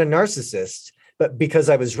 I'm not a narcissist, but because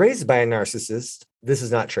I was raised by a narcissist, this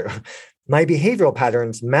is not true. My behavioral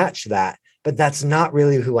patterns match that, but that's not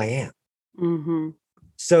really who I am. Mm-hmm.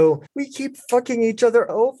 So we keep fucking each other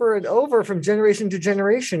over and over from generation to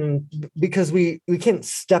generation because we can't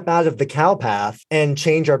step out of the cow path and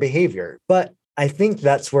change our behavior. But I think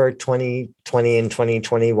that's where 2020 and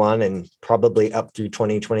 2021 and probably up through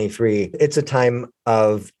 2023, it's a time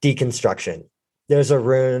of deconstruction. There's a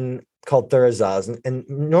rune called Thurisaz, and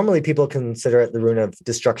normally people consider it the rune of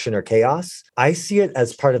destruction or chaos. I see it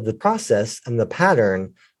as part of the process and the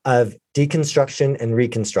pattern of deconstruction and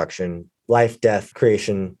reconstruction, life, death,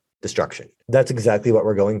 creation, destruction. That's exactly what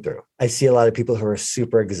we're going through. I see a lot of people who are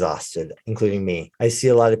super exhausted, including me. I see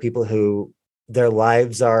a lot of people who their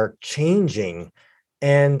lives are changing,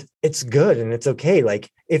 and it's good and it's okay. Like,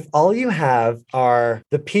 if all you have are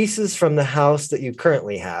the pieces from the house that you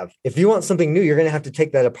currently have, if you want something new, you're going to have to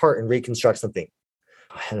take that apart and reconstruct something.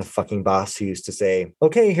 I had a fucking boss who used to say,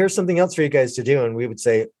 okay, here's something else for you guys to do. And we would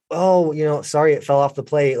say, oh, sorry, it fell off the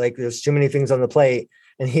plate. Like, there's too many things on the plate.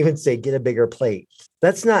 And he would say, get a bigger plate.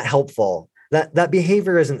 That's not helpful. That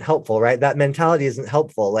behavior isn't helpful, right? That mentality isn't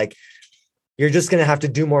helpful. Like, you're just going to have to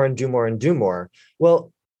do more and do more and do more.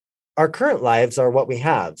 Well, our current lives are what we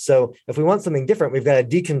have. So if we want something different, we've got to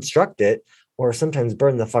deconstruct it, or sometimes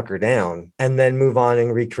burn the fucker down, and then move on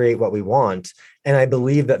and recreate what we want. And I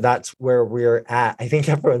believe that that's where we're at. I think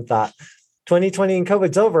everyone thought 2020 and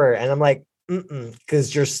COVID's over. And I'm like,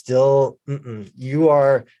 because you're still, you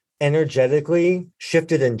are energetically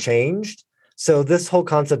shifted and changed. So this whole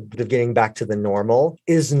concept of getting back to the normal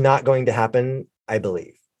is not going to happen, I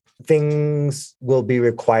believe. Things will be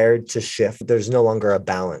required to shift. There's no longer a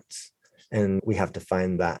balance. And we have to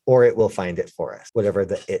find that, or it will find it for us, whatever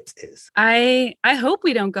the it is. I hope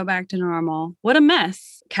we don't go back to normal. What a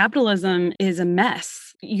mess. Capitalism is a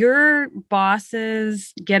mess. Your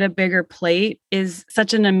bosses get a bigger plate is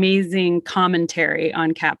such an amazing commentary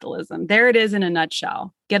on capitalism. There it is in a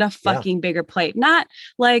nutshell. Get a fucking bigger plate. Not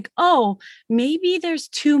like, oh, maybe there's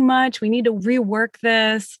too much. We need to rework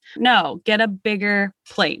this. No, get a bigger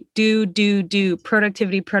plate. Do.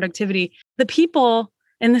 Productivity. The people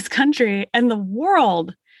in this country and the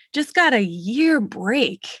world just got a year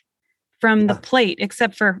break from the plate,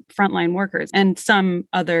 except for frontline workers and some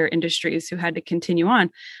other industries who had to continue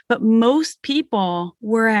on. But most people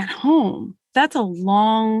were at home. That's a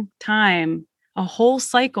long time, a whole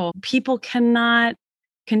cycle. People cannot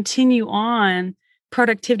continue on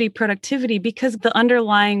productivity, because the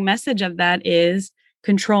underlying message of that is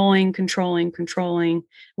controlling.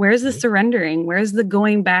 Where's the surrendering? Where's the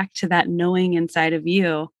going back to that knowing inside of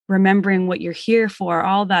you, remembering what you're here for,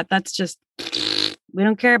 all that? That's just, we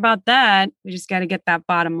don't care about that. We just got to get that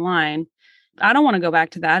bottom line. I don't want to go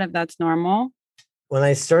back to that if that's normal. When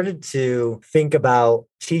I started to think about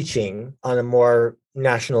teaching on a more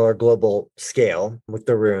national or global scale with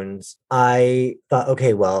the runes, I thought,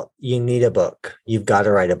 okay, well, you need a book. You've got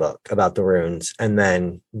to write a book about the runes, and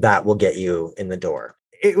then that will get you in the door.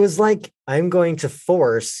 It was like, I'm going to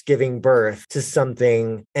force giving birth to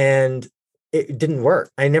something, and it didn't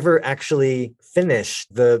work. I never actually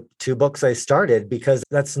finished the 2 books I started, because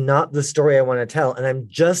that's not the story I want to tell. And I'm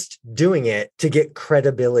just doing it to get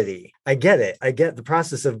credibility. I get it. I get the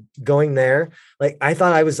process of going there. Like, I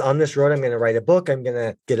thought I was on this road. I'm going to write a book. I'm going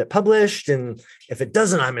to get it published. And if it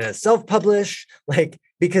doesn't, I'm going to self-publish,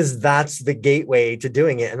 because that's the gateway to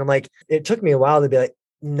doing it. And I'm like, it took me a while to be like,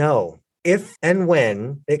 no, if and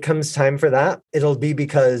when it comes time for that, it'll be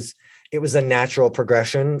because it was a natural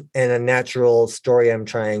progression and a natural story I'm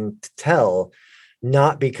trying to tell,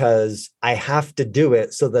 not because I have to do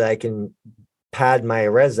it so that I can pad my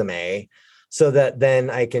resume, so that then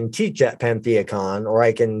I can teach at PantheaCon, or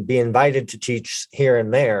I can be invited to teach here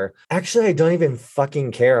and there. Actually, I don't even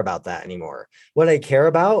fucking care about that anymore. What I care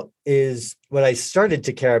about is what I started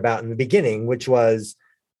to care about in the beginning, which was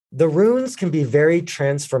the runes can be very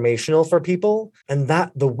transformational for people, and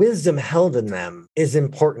that the wisdom held in them is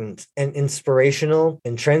important and inspirational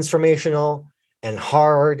and transformational and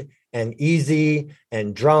hard and easy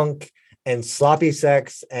and drunk and sloppy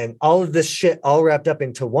sex and all of this shit all wrapped up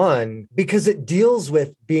into one, because it deals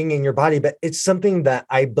with being in your body. But it's something that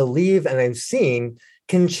I believe and I've seen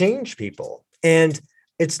can change people. And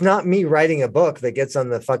it's not me writing a book that gets on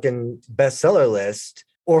the fucking bestseller list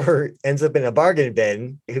or ends up in a bargain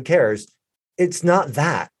bin. Who cares? It's not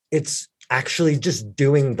that. It's actually just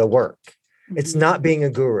doing the work. It's not being a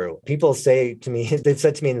guru. People say to me, they've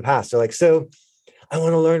said to me in the past, they're like, so I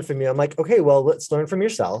want to learn from you. I'm like, okay, well, let's learn from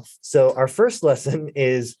yourself. So our first lesson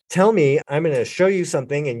is, tell me, I'm going to show you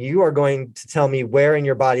something, and you are going to tell me where in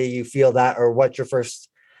your body you feel that, or what's your first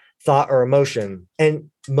thought or emotion.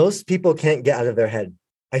 And most people can't get out of their head.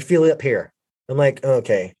 I feel it up here. I'm like,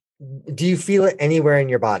 okay. Do you feel it anywhere in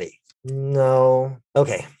your body? No.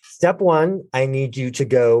 Okay. Step 1, I need you to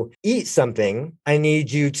go eat something. I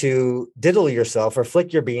need you to diddle yourself or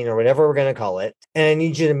flick your bean or whatever we're going to call it. And I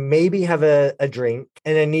need you to maybe have a drink.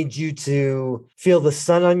 And I need you to feel the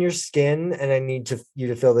sun on your skin. And I need you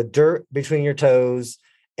to feel the dirt between your toes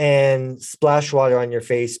and splash water on your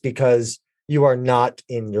face, because you are not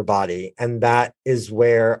in your body. And that is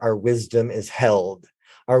where our wisdom is held.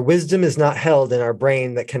 Our wisdom is not held in our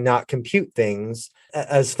brain that cannot compute things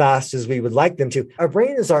as fast as we would like them to. Our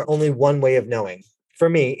brain is our only one way of knowing. for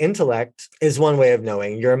me, intellect is one way of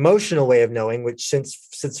knowing, your emotional way of knowing, which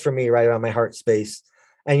sits for me right around my heart space,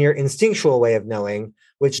 and your instinctual way of knowing,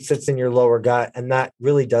 which sits in your lower gut. And that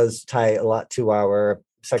really does tie a lot to our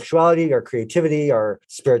sexuality, our creativity, our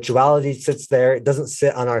spirituality sits there. It doesn't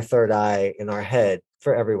sit on our third eye in our head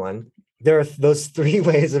for everyone. There are those three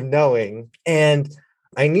ways of knowing. And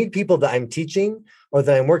I need people that I'm teaching or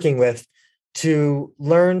that I'm working with to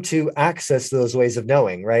learn to access those ways of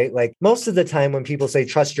knowing, right? Like most of the time when people say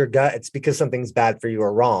trust your gut, it's because something's bad for you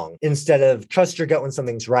or wrong, instead of trust your gut when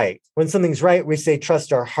something's right. When something's right, we say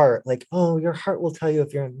trust our heart, like, oh, your heart will tell you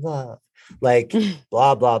if you're in love, like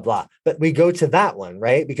blah, blah, blah. But we go to that one,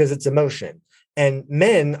 right? Because it's emotion. And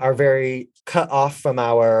men are very cut off from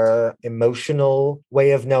our emotional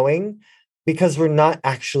way of knowing because we're not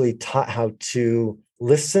actually taught how to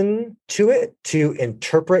listen to it, to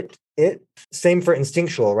interpret it. Same for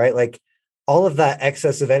instinctual, right? Like all of that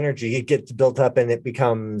excess of energy, it gets built up and it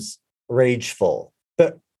becomes rageful.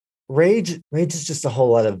 But rage is just a whole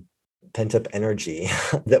lot of pent up energy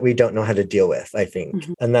that we don't know how to deal with, I think.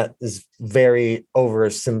 Mm-hmm. And that is very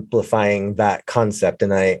oversimplifying that concept.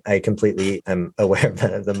 And I completely am aware of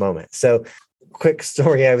that at the moment. So quick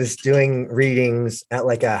story, I was doing readings at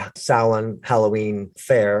like a Samhain Halloween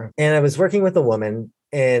fair, and I was working with a woman,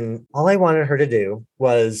 and all I wanted her to do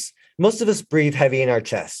was, most of us breathe heavy in our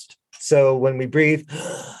chest. So when we breathe,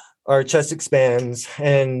 our chest expands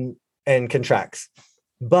and contracts.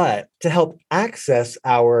 But to help access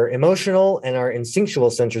our emotional and our instinctual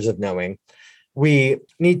centers of knowing, we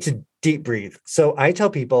need to deep breathe. So I tell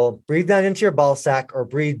people, breathe down into your ball sack or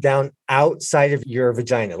breathe down outside of your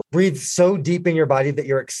vagina. Breathe so deep in your body that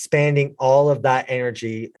you're expanding all of that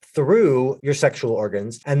energy through your sexual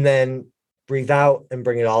organs, and then breathe out and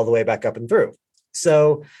bring it all the way back up and through.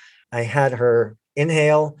 So I had her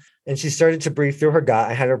inhale and she started to breathe through her gut.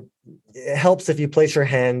 I had her, it helps if you place your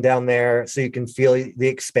hand down there so you can feel the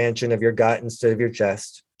expansion of your gut instead of your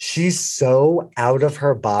chest. She's so out of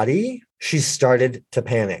her body, she started to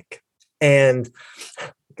panic. And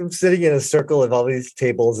I'm sitting in a circle of all these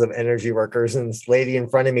tables of energy workers, and this lady in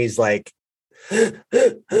front of me is like,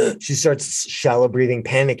 she starts shallow breathing,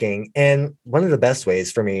 panicking. And one of the best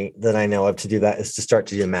ways for me that I know of to do that is to start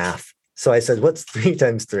to do math. So I said, what's 3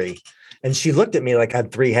 times 3? And she looked at me like I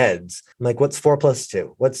had 3 heads. I'm like, what's 4 plus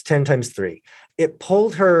 2? What's 10 times 3? It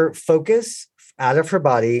pulled her focus out of her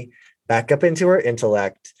body, back up into her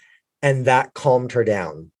intellect, and that calmed her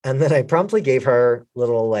down. And then I promptly gave her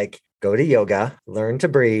little like, go to yoga, learn to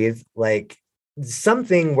breathe, like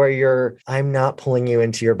something where I'm not pulling you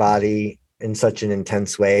into your body in such an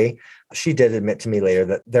intense way. She did admit to me later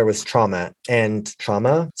that there was trauma, and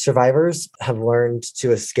trauma survivors have learned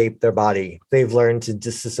to escape their body. They've learned to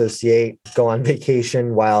disassociate, go on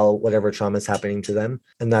vacation while whatever trauma is happening to them.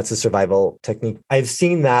 And that's a survival technique. I've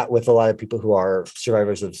seen that with a lot of people who are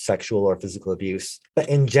survivors of sexual or physical abuse. But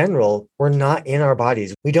in general, we're not in our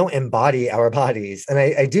bodies. We don't embody our bodies. And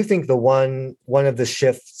I do think one of the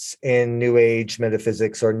shifts in New Age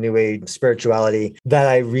metaphysics or New Age spirituality that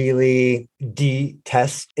I really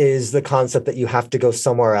detest is the concept that you have to go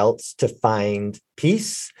somewhere else to find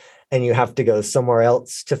peace, and you have to go somewhere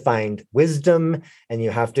else to find wisdom, and you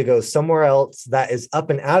have to go somewhere else that is up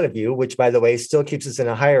and out of you, which, by the way, still keeps us in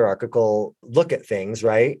a hierarchical look at things,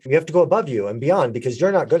 right? You have to go above you and beyond because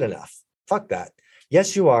you're not good enough. Fuck that.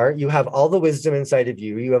 Yes, you are. You have all the wisdom inside of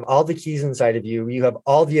you. You have all the keys inside of you. You have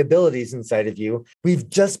all the abilities inside of you. We've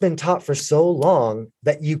just been taught for so long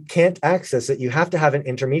that you can't access it. You have to have an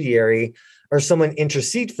intermediary or someone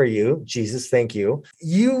intercede for you. Jesus, thank you.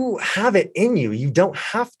 You have it in you. You don't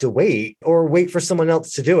have to wait for someone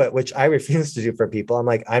else to do it, which I refuse to do for people. I'm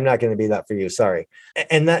like, I'm not going to be that for you. Sorry.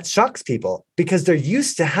 And that shocks people because they're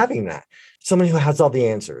used to having that. Someone who has all the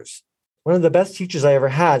answers. One of the best teachers I ever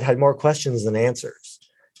had more questions than answers.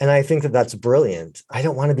 And I think that that's brilliant. I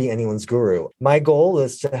don't want to be anyone's guru. My goal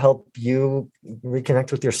is to help you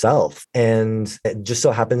reconnect with yourself. And it just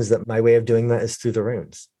so happens that my way of doing that is through the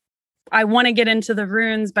runes. I want to get into the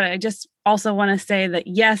runes, but I just also want to say that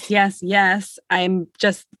yes. I'm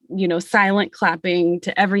just, silent clapping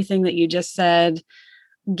to everything that you just said.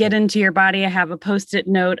 Get into your body. I have a Post-it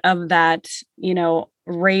note of that,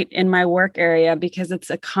 right in my work area because it's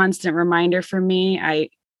a constant reminder for me.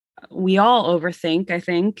 We all overthink, I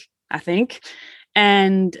think,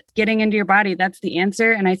 and getting into your body, that's the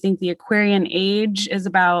answer. And I think the Aquarian age is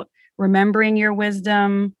about remembering your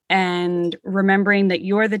wisdom and remembering that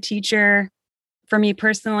you're the teacher. For me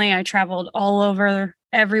personally, I traveled all over,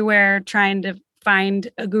 everywhere, trying to find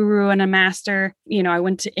a guru and a master. I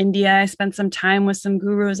went to India. I spent some time with some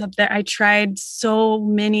gurus up there. I tried so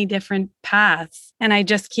many different paths, and I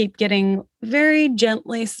just keep getting very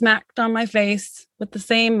gently smacked on my face with the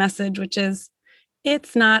same message, which is,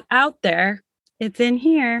 it's not out there. It's in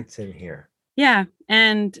here. It's in here. Yeah.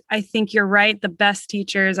 And I think you're right. The best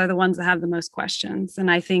teachers are the ones that have the most questions.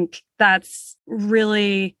 And I think that's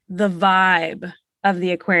really the vibe of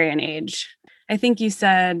the Aquarian age. I think you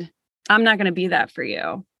said, I'm not going to be that for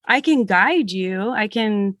you. I can guide you. I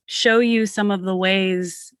can show you some of the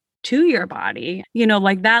ways to your body.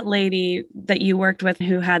 Like that lady that you worked with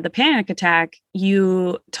who had the panic attack,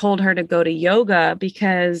 you told her to go to yoga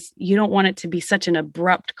because you don't want it to be such an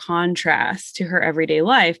abrupt contrast to her everyday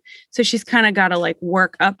life. So she's kind of got to like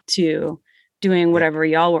work up to doing whatever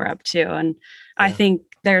y'all were up to. And I think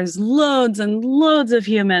there's loads and loads of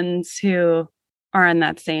humans who are in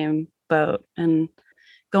that same boat. And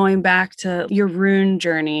going back to your rune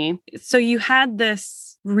journey. So you had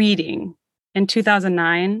this reading in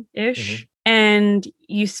 2009-ish, and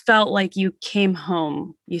you felt like you came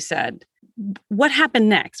home, you said. What happened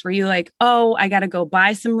next? Were you like, oh, I got to go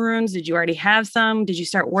buy some runes? Did you already have some? Did you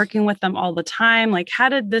start working with them all the time? Like, how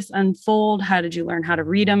did this unfold? How did you learn how to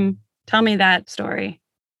read them? Tell me that story.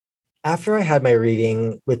 After I had my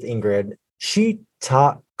reading with Ingrid, she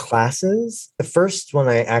taught classes. The first one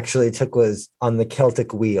I actually took was on the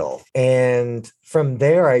Celtic wheel. And from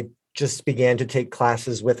there, I just began to take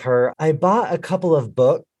classes with her. I bought a couple of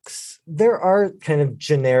books. There are kind of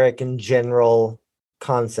generic and general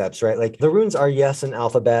concepts, right? Like the runes are, yes, an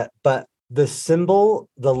alphabet, but the symbol,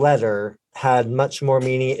 the letter, had much more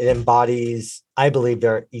meaning. It embodies, I believe,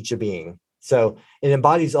 they're each a being. So it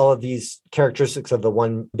embodies all of these characteristics of the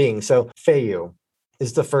one being. So Feyu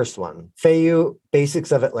is the first one. Feyu,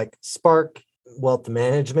 basics of it, like spark, wealth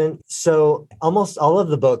management. So almost all of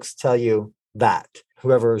the books tell you that.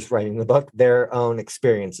 Whoever's writing the book, their own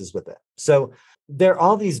experiences with it. So there are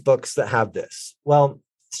all these books that have this. Well,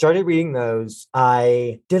 started reading those.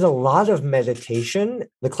 I did a lot of meditation.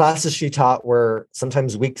 The classes she taught were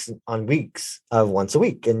sometimes weeks on weeks of once a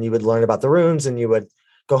week. And you would learn about the runes, and you would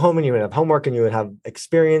go home and you would have homework and you would have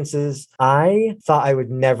experiences. I thought I would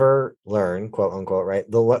never learn, quote unquote, right,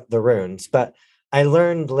 the runes. But I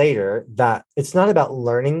learned later that it's not about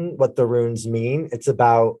learning what the runes mean. It's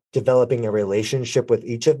about developing a relationship with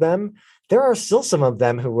each of them. There are still some of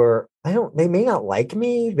them who were, they may not like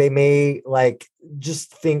me. They may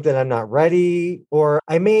just think that I'm not ready, or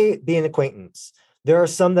I may be an acquaintance. There are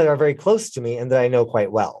some that are very close to me and that I know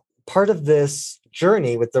quite well. Part of this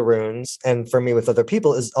journey with the runes, and for me with other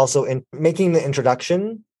people, is also in making the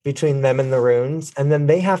introduction between them and the runes. And then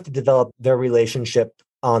they have to develop their relationship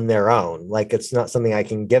on their own. Like, it's not something I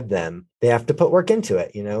can give them. They have to put work into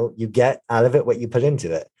it. You get out of it what you put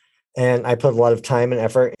into it. And I put a lot of time and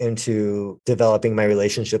effort into developing my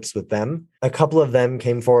relationships with them. A couple of them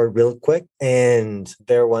came forward real quick, and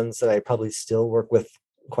they're ones that I probably still work with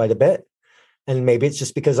quite a bit. And maybe it's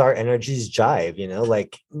just because our energies jive,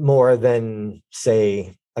 like more than,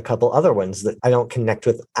 say, a couple other ones that I don't connect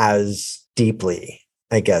with as deeply,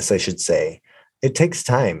 I guess I should say. It takes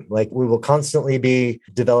time. Like, we will constantly be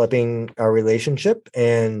developing our relationship.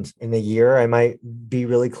 And in a year, I might be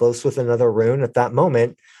really close with another rune at that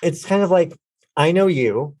moment. It's kind of like, I know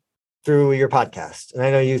you through your podcast, and I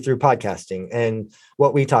know you through podcasting and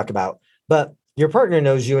what we talk about, but your partner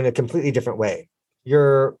knows you in a completely different way.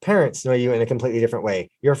 Your parents know you in a completely different way.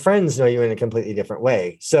 Your friends know you in a completely different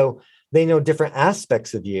way. So they know different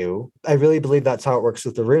aspects of you. I really believe that's how it works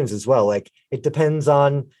with the runes as well. Like, it depends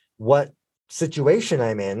on what situation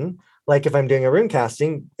I'm in. Like, if I'm doing a rune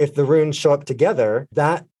casting, if the runes show up together,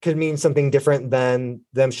 that could mean something different than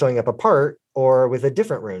them showing up apart or with a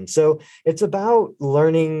different rune. So it's about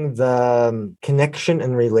learning the connection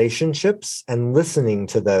and relationships and listening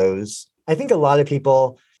to those. I think a lot of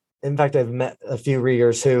people, in fact, I've met a few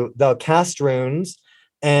readers who they'll cast runes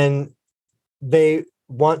and they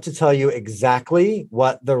want to tell you exactly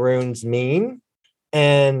what the runes mean.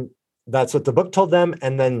 And that's what the book told them.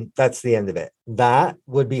 And then that's the end of it. That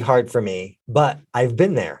would be hard for me, but I've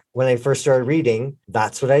been there. When I first started reading,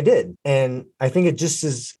 that's what I did. And I think it just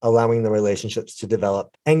is allowing the relationships to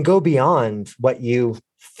develop and go beyond what you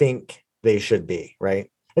think they should be,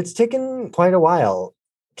 right? It's taken quite a while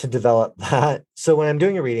to develop that. So when I'm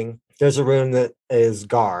doing a reading, there's a rune that is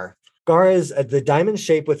Gar. Gar is the diamond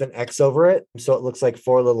shape with an X over it. So it looks like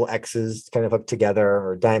 4 little X's kind of hooked together,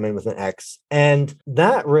 or diamond with an X. And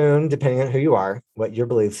that rune, depending on who you are, what your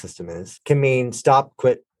belief system is, can mean stop,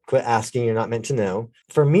 quit asking, you're not meant to know.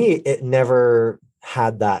 For me, it never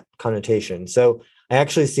had that connotation. So I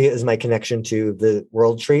actually see it as my connection to the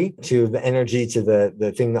world tree, to the energy, to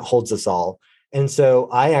the thing that holds us all. And so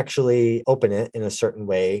I actually open it in a certain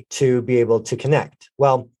way to be able to connect.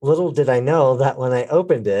 Well, little did I know that when I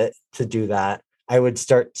opened it to do that, I would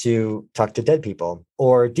start to talk to dead people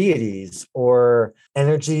or deities or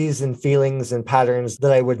energies and feelings and patterns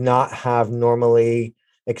that I would not have normally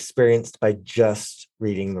experienced by just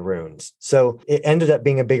reading the runes. So it ended up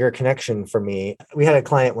being a bigger connection for me. We had a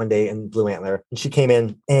client one day in Blue Antler, and she came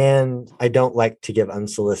in, and I don't like to give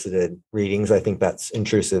unsolicited readings. I think that's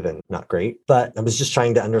intrusive and not great, but I was just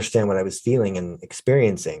trying to understand what I was feeling and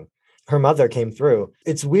experiencing. Her mother came through.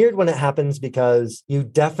 It's weird when it happens because you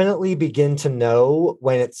definitely begin to know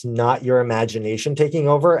when it's not your imagination taking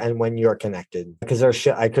over and when you're connected, because there's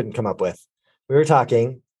shit I couldn't come up with. We were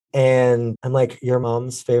talking, and I'm like, your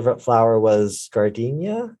mom's favorite flower was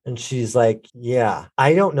gardenia? And she's like, yeah.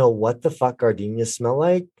 I don't know what the fuck gardenias smell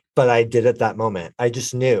like, but I did at that moment. I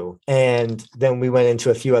just knew. And then we went into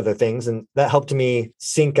a few other things, and that helped me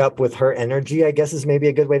sync up with her energy, I guess is maybe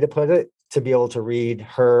a good way to put it, to be able to read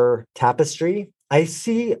her tapestry. I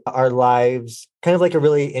see our lives kind of like a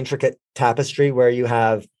really intricate tapestry where you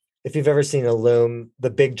have, if you've ever seen a loom,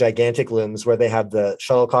 the big gigantic looms where they have the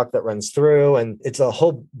shuttlecock that runs through, and it's a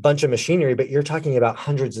whole bunch of machinery, but you're talking about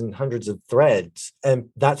hundreds and hundreds of threads. And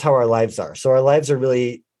that's how our lives are. So our lives are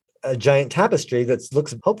really a giant tapestry that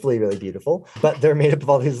looks hopefully really beautiful, but they're made up of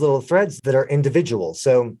all these little threads that are individual.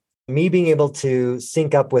 So me being able to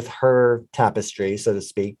sync up with her tapestry, so to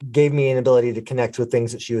speak, gave me an ability to connect with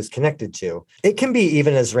things that she was connected to. It can be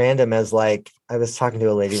even as random as, like, I was talking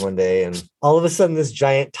to a lady one day, and all of a sudden this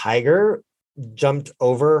giant tiger jumped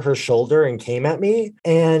over her shoulder and came at me.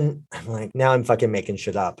 And I'm like, now I'm fucking making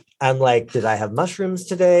shit up. I'm like, did I have mushrooms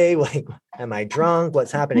today? Like, am I drunk?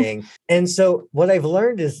 What's happening? And so what I've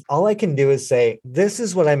learned is all I can do is say, this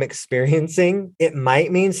is what I'm experiencing. It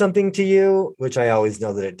might mean something to you, which I always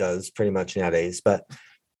know that it does pretty much nowadays, but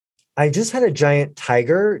I just had a giant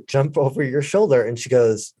tiger jump over your shoulder. And she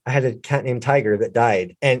goes, I had a cat named Tiger that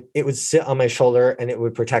died, and it would sit on my shoulder and it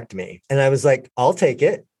would protect me. And I was like, I'll take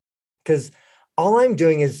it. Because all I'm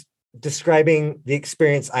doing is describing the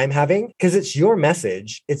experience I'm having, because it's your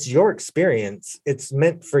message. It's your experience. It's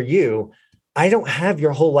meant for you. I don't have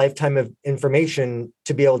your whole lifetime of information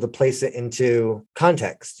to be able to place it into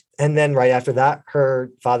context. And then right after that, her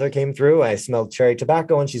father came through. I smelled cherry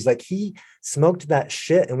tobacco, and she's like, he smoked that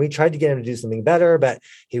shit. And we tried to get him to do something better, but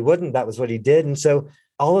he wouldn't. That was what he did. And so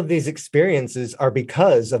all of these experiences are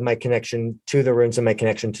because of my connection to the runes and my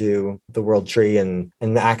connection to the world tree and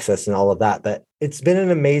the access and all of that. But it's been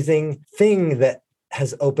an amazing thing that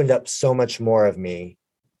has opened up so much more of me.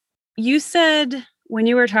 You said when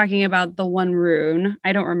you were talking about the one rune,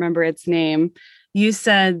 I don't remember its name, you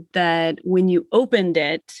said that when you opened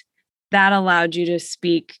it, that allowed you to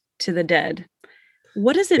speak to the dead.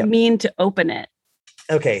 What does it mean to open it?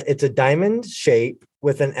 Okay, it's a diamond shape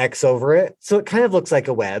with an X over it. So it kind of looks like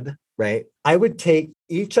a web, right? I would take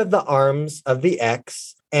each of the arms of the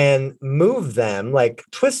X and move them, like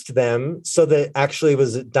twist them so that it actually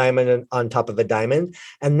was a diamond on top of a diamond.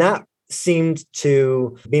 And that seemed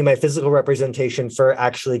to be my physical representation for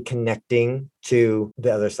actually connecting to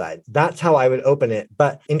the other side. That's how I would open it.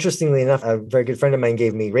 But interestingly enough, a very good friend of mine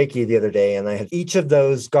gave me Reiki the other day, and I had each of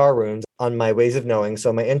those Gar runes on my ways of knowing.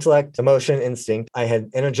 So my intellect, emotion, instinct, I had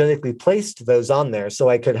energetically placed those on there so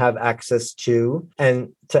I could have access to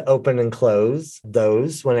and to open and close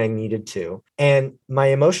those when I needed to. And my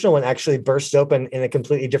emotional one actually burst open in a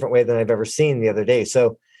completely different way than I've ever seen the other day.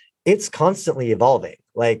 So it's constantly evolving.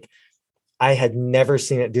 Like, I had never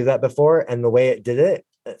seen it do that before. And the way it did it,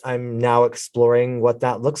 I'm now exploring what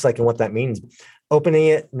that looks like and what that means. Opening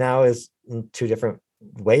it now is in two different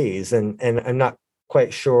ways. And I'm not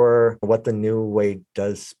quite sure what the new way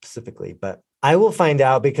does specifically, but I will find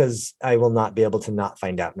out, because I will not be able to not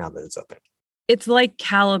find out now that it's open. It's like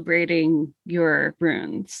calibrating your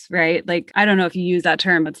runes, right? Like, I don't know if you use that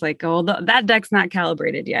term. It's like, oh, that deck's not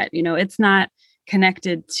calibrated yet. You know, it's not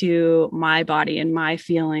connected to my body and my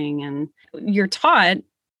feeling. And you're taught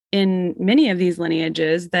in many of these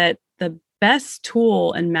lineages that the best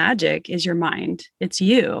tool in magic is your mind. It's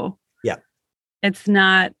you. Yeah. It's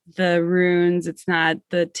not the runes. It's not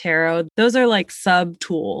the tarot. Those are like sub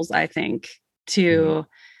tools, I think, to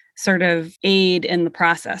sort of aid in the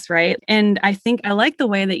process, right? And I think I like the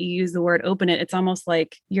way that you use the word open it. It's almost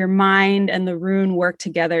like your mind and the rune work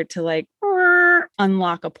together to like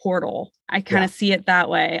unlock a portal. I kind of see it that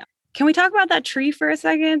way. Can we talk about that tree for a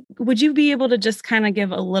second? Would you be able to just kind of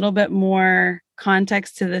give a little bit more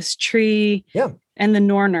context to this tree? Yeah. And the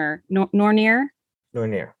Nornir? Nornir.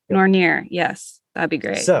 Yep. Nornir. Yes, that'd be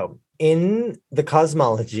great. So in the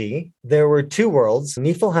cosmology, there were two worlds,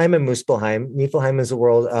 Niflheim and Muspelheim. Niflheim is a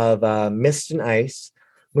world of mist and ice.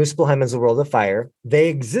 Muspelheim is a world of fire. They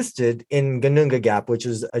existed in Ginnunga Gap, which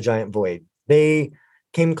is a giant void. They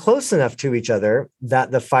came close enough to each other that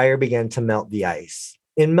the fire began to melt the ice.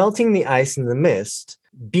 In melting the ice and the mist,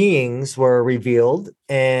 beings were revealed,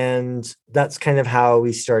 and that's kind of how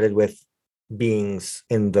we started with beings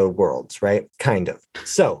in the worlds, right? Kind of.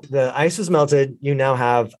 So the ice was melted. You now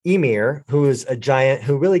have Ymir, who is a giant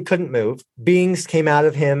who really couldn't move. Beings came out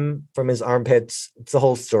of him from his armpits. It's the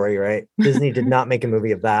whole story, right? Disney did not make a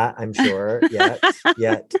movie of that, I'm sure,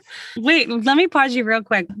 yet. Wait, let me pause you real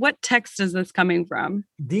quick. What text is this coming from?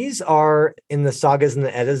 These are in the sagas and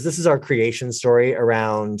the Eddas. This is our creation story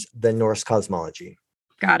around the Norse cosmology.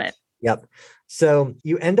 Got it. Yep. So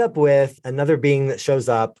you end up with another being that shows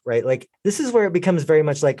up, right? Like this is where it becomes very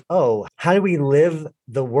much like, oh, how do we live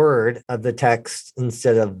the word of the text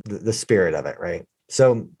instead of the spirit of it, right?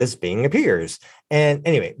 So this being appears. And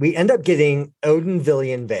anyway, we end up getting Odin,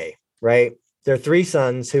 Vili, and Ve, right? They're three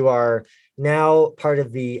sons who are now part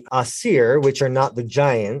of the Asir, which are not the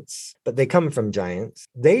giants, but they come from giants.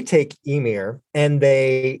 They take Ymir and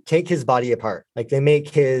they take his body apart. Like they make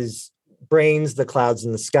his brains, the clouds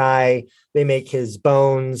in the sky. They make his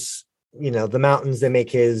bones, the mountains. They make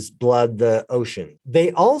his blood, the ocean.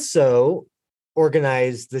 They also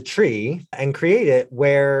organize the tree and create it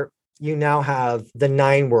where you now have the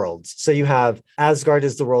 9 worlds. So you have Asgard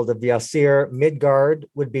is the world of the Asir. Midgard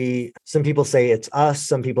would be, some people say it's us.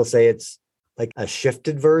 Some people say it's like a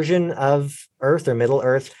shifted version of Earth or Middle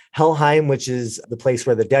Earth. Helheim, which is the place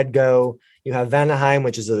where the dead go. You have Vanaheim,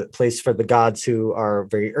 which is a place for the gods who are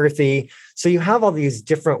very earthy. So you have all these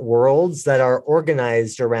different worlds that are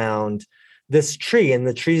organized around this tree, and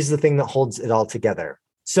the tree is the thing that holds it all together.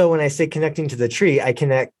 So when I say connecting to the tree, I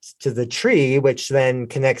connect to the tree, which then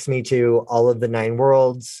connects me to all of the 9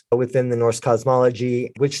 worlds within the Norse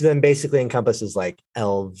cosmology, which then basically encompasses like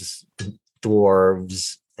elves,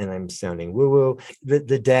 dwarves, and I'm sounding woo-woo, the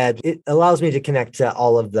dead. It allows me to connect to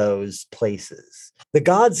all of those places. The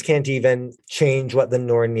gods can't even change what the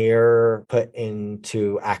Nornir put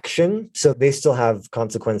into action. So they still have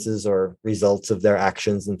consequences or results of their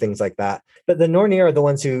actions and things like that. But the Nornir are the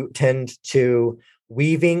ones who tend to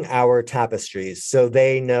weaving our tapestries. So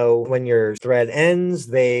they know when your thread ends,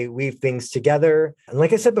 they weave things together. And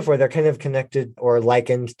like I said before, they're kind of connected or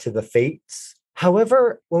likened to the fates.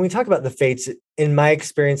 However, when we talk about the fates, in my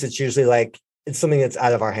experience, it's usually like it's something that's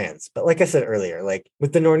out of our hands. But like I said earlier, like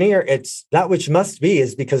with the Nornir, it's that which must be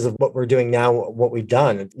is because of what we're doing now, what we've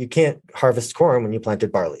done. You can't harvest corn when you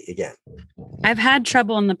planted barley again. I've had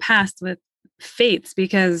trouble in the past with fates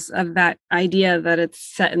because of that idea that it's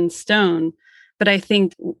set in stone. But I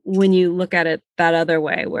think when you look at it that other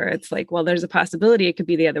way, where it's like, well, there's a possibility it could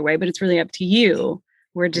be the other way, but it's really up to you.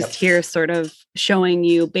 We're just here sort of showing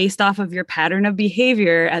you based off of your pattern of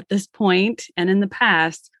behavior at this point and in the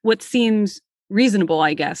past, what seems reasonable,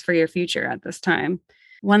 I guess, for your future at this time.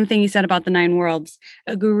 One thing you said about the 9 worlds,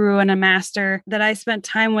 a guru and a master that I spent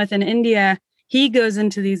time with in India, he goes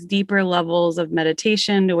into these deeper levels of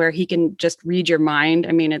meditation to where he can just read your mind.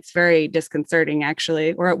 I mean, it's very disconcerting,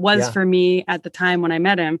 actually, or it was for me at the time when I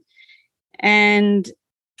met him. And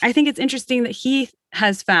I think it's interesting that he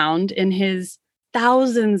has found in his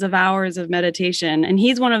thousands of hours of meditation, and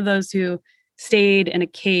he's one of those who stayed in a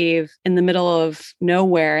cave in the middle of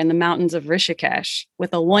nowhere in the mountains of Rishikesh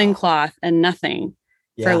with a loincloth and nothing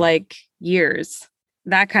for like years,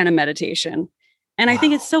 that kind of meditation. And I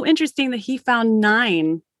think it's so interesting that he found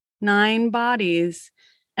nine bodies,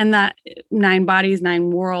 and that 9 bodies,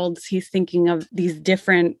 9 worlds. He's thinking of these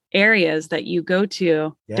different areas that you go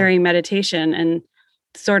to during meditation, and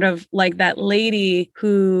sort of like that lady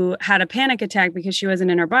who had a panic attack because she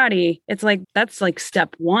wasn't in her body. It's like, that's like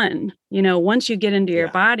step 1, once you get into your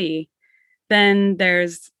body, then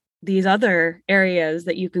there's these other areas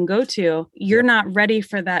that you can go to. You're not ready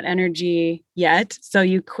for that energy yet. So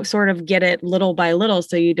you sort of get it little by little.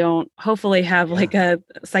 So you don't hopefully have like a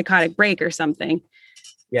psychotic break or something.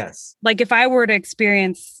 Yes. Like if I were to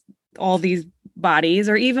experience all these bodies,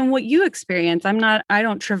 or even what you experience, I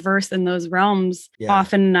don't traverse in those realms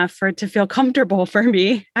often enough for it to feel comfortable for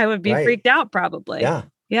me. I would be freaked out probably.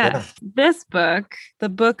 Yeah. This book, The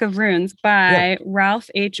Book of Runes by Ralph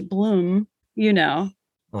H. Bloom,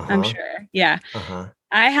 I'm sure. Yeah.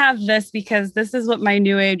 I have this because this is what my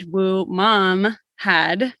New Age woo mom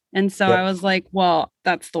had. And so I was like, well,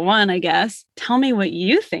 that's the one, I guess. Tell me what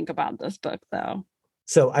you think about this book, though.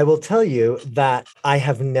 So I will tell you that I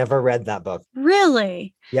have never read that book.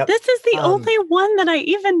 Really? Yep. This is the only one that I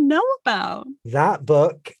even know about. That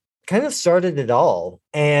book kind of started it all.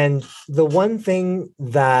 And the one thing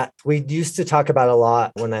that we used to talk about a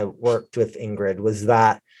lot when I worked with Ingrid was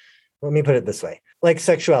that, let me put it this way, like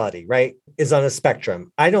sexuality, right, is on a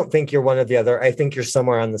spectrum. I don't think you're one or the other. I think you're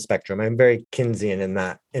somewhere on the spectrum. I'm very Keynesian in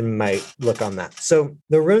that, in my look on that. So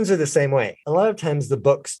the runes are the same way. A lot of times the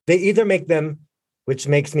books, they either make them, which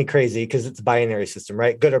makes me crazy because it's a binary system,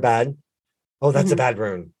 right? Good or bad. Oh, that's a bad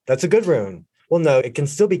rune. That's a good rune. Well, no, it can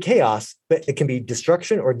still be chaos, but it can be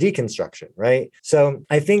destruction or deconstruction, right? So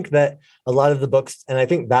I think that a lot of the books, and I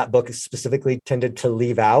think that book specifically tended to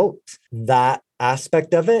leave out that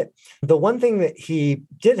aspect of it. The one thing that he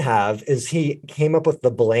did have is he came up with the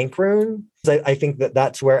blank rune. I think that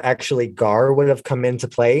that's where actually Gar would have come into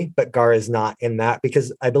play, but Gar is not in that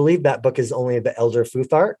because I believe that book is only the Elder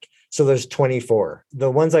Futhark. So there's 24. The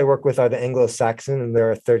ones I work with are the Anglo-Saxon, and there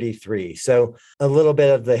are 33. So a little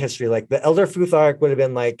bit of the history, like the Elder Futhark would have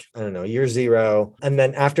been like, I don't know, year 0. And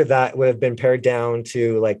then after that would have been pared down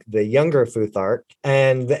to like the younger Futhark.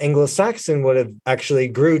 And the Anglo-Saxon would have actually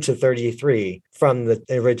grew to 33 from the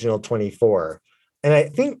original 24. And I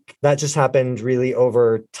think that just happened really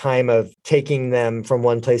over time of taking them from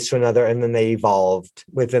one place to another. And then they evolved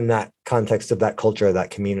within that context of that culture, that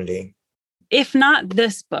community. If not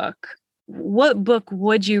this book, what book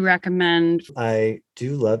would you recommend? I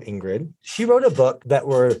do love Ingrid. She wrote a book that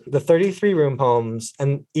were the 33 rune poems,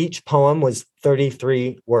 and each poem was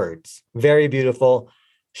 33 words. Very beautiful.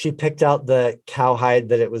 She picked out the cowhide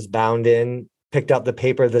that it was bound in, picked out the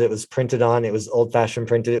paper that it was printed on. It was old-fashioned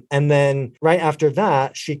printed. And then right after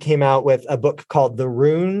that, she came out with a book called The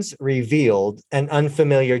Runes Revealed, An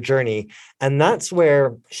Unfamiliar Journey. And that's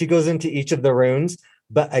where she goes into each of the runes.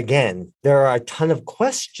 But again, there are a ton of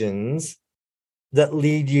questions that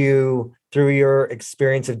lead you through your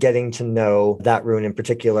experience of getting to know that rune in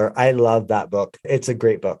particular. I love that book. It's a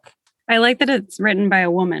great book. I like that it's written by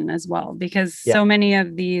a woman as well, because so many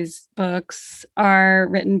of these books are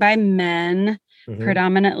written by men,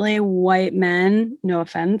 predominantly white men. No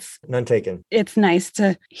offense. None taken. It's nice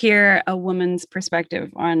to hear a woman's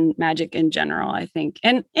perspective on magic in general, I think,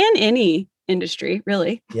 and in any industry,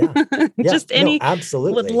 really. Yeah. Just any. No,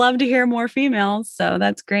 absolutely. Would love to hear more females. So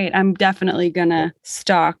that's great. I'm definitely going to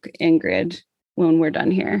stalk Ingrid when we're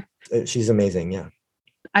done here. She's amazing. Yeah.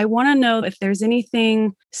 I want to know if there's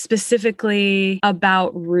anything specifically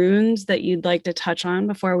about runes that you'd like to touch on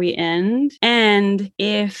before we end, and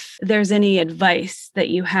if there's any advice that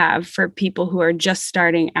you have for people who are just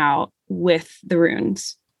starting out with the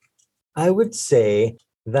runes. I would say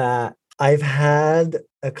that I've had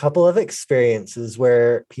a couple of experiences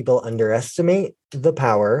where people underestimate the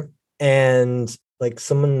power, and like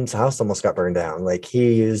someone's house almost got burned down. Like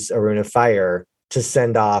he used a rune of fire to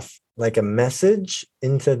send off like a message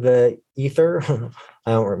into the ether.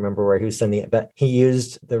 I don't remember where he was sending it, but he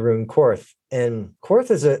used the rune Korth. And Korth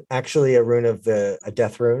is actually a rune of a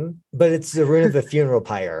death rune, but it's the rune of the funeral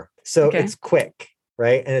pyre. So it's quick,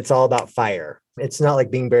 right? And it's all about fire. It's not like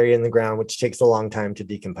being buried in the ground, which takes a long time to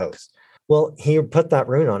decompose. Well, he put that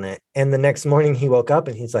rune on it. And the next morning he woke up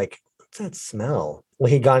and he's like, what's that smell? Well,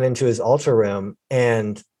 he got into his altar room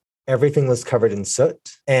and everything was covered in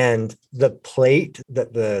soot, and the plate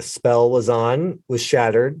that the spell was on was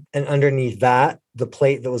shattered. And underneath that, the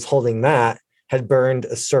plate that was holding that had burned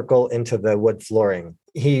a circle into the wood flooring.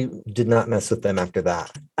 He did not mess with them after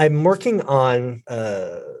that. I'm working on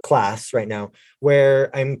a class right now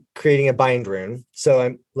where I'm creating a bind rune. So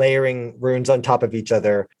I'm layering runes on top of each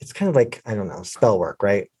other. It's kind of like, I don't know, spell work,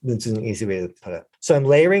 right? It's an easy way to put it. So I'm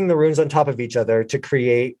layering the runes on top of each other to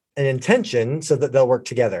create an intention so that they'll work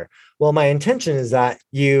together. Well, my intention is that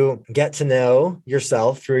you get to know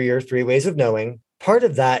yourself through your 3 ways of knowing. Part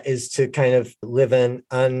of that is to kind of live an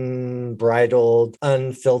unbridled,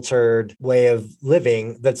 unfiltered way of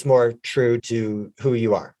living that's more true to who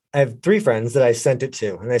you are. I have 3 friends that I sent it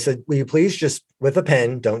to, and I said, will you please just, with a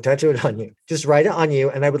pen, don't tattoo it on you, just write it on you,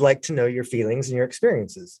 and I would like to know your feelings and your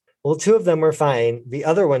experiences. Well, 2 of them were fine. The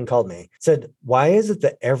other one called me, said, why is it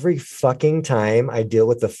that every fucking time I deal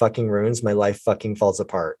with the fucking runes, my life fucking falls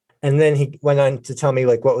apart? And then he went on to tell me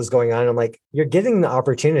like what was going on. I'm like, you're getting the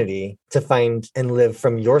opportunity to find and live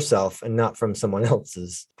from yourself and not from someone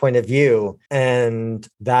else's point of view. And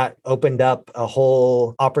that opened up a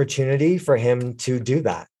whole opportunity for him to do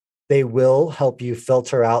that. They will help you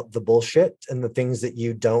filter out the bullshit and the things that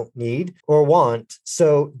you don't need or want.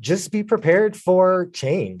 So just be prepared for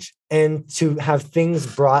change and to have things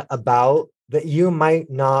brought about that you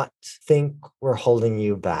might not think were holding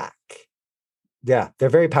you back. Yeah, they're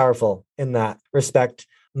very powerful in that respect.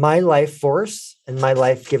 My life force and my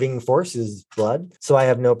life-giving force is blood. So I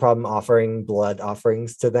have no problem offering blood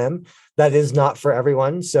offerings to them. That is not for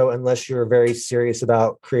everyone. So unless you're very serious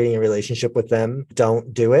about creating a relationship with them,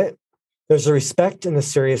 don't do it. There's a respect and a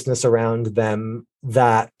seriousness around them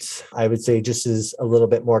that I would say just is a little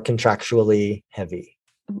bit more contractually heavy.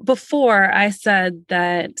 Before, I said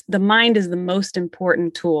that the mind is the most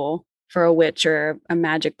important tool for a witch or a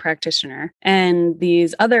magic practitioner. And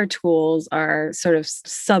these other tools are sort of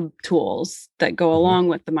sub tools that go along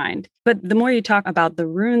with the mind. But the more you talk about the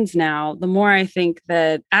runes now, the more I think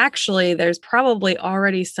that actually there's probably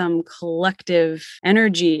already some collective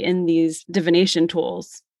energy in these divination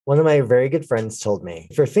tools. One of my very good friends told me,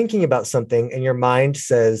 if you're thinking about something and your mind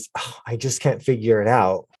says, oh, I just can't figure it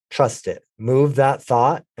out, trust it. Move that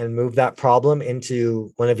thought and move that problem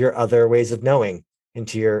into one of your other ways of knowing,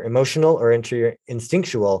 into your emotional or into your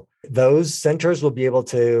instinctual. Those centers will be able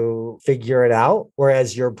to figure it out,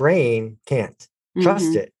 whereas your brain can't.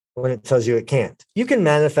 Trust it when it tells you it can't. You can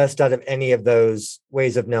manifest out of any of those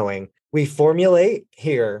ways of knowing. We formulate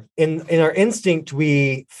here in our instinct,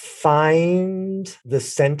 we find the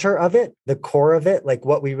center of it, the core of it, like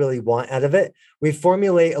what we really want out of it. We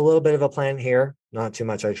formulate a little bit of a plan here, not too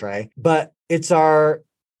much, I try, but it's our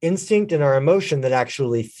instinct and our emotion that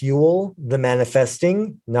actually fuel the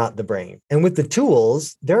manifesting, not the brain. And with the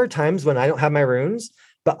tools, there are times when I don't have my runes,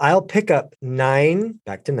 but I'll pick up 9,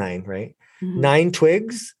 back to 9, right? 9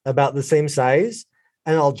 twigs about the same size,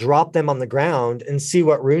 and I'll drop them on the ground and see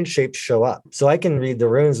what rune shapes show up. So I can read the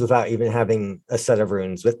runes without even having a set of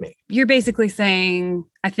runes with me. You're basically saying,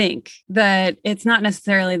 I think, that it's not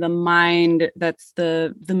necessarily the mind that's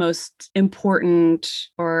the most important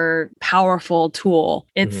or powerful tool.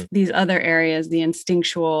 It's these other areas, the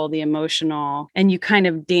instinctual, the emotional, and you kind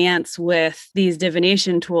of dance with these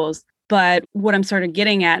divination tools. But what I'm sort of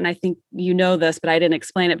getting at, and I think you know this, but I didn't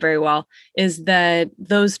explain it very well, is that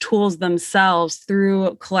those tools themselves,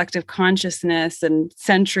 through collective consciousness and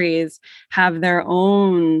centuries, have their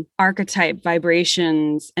own archetype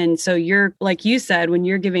vibrations. And so you're, like you said, when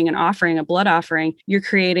you're giving an offering, a blood offering, you're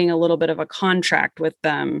creating a little bit of a contract with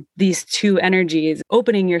them, these two energies,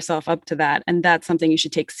 opening yourself up to that. And that's something you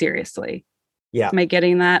should take seriously. Yeah. Am I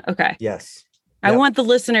getting that? Okay. Yes. I want the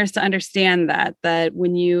listeners to understand that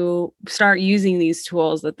when you start using these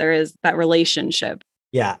tools, that there is that relationship.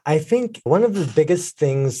 Yeah, I think one of the biggest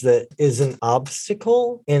things that is an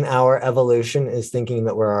obstacle in our evolution is thinking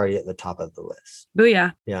that we're already at the top of the list.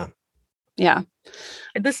 Booyah. Yeah. Yeah.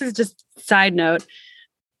 This is just side note.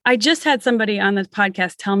 I just had somebody on this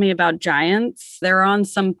podcast tell me about giants. They're on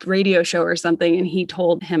some radio show or something, and he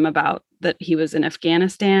told him about that he was in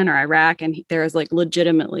Afghanistan or Iraq, and there is like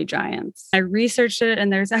legitimately giants. I researched it,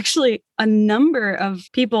 and there's actually a number of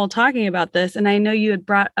people talking about this. And I know you had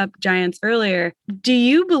brought up giants earlier. Do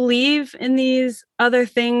you believe in these other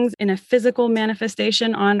things in a physical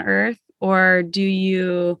manifestation on Earth? Or do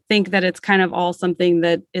you think that it's kind of all something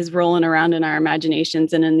that is rolling around in our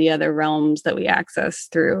imaginations and in the other realms that we access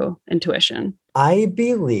through intuition? I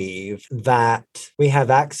believe that we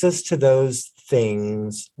have access to those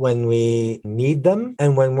things when we need them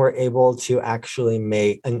and when we're able to actually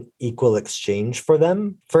make an equal exchange for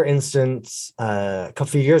them. For instance, a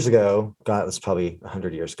couple of years ago, God, it was probably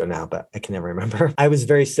 100 years ago now, but I can never remember. I was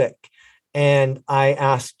very sick. And I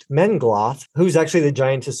asked Mengloth, who's actually the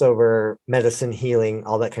giantess over medicine, healing,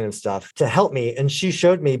 all that kind of stuff, to help me. And she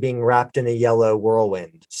showed me being wrapped in a yellow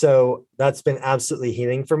whirlwind. So that's been absolutely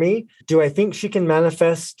healing for me. Do I think she can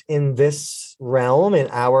manifest in this realm, in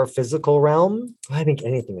our physical realm? I think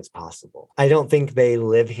anything is possible. I don't think they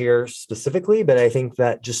live here specifically, but I think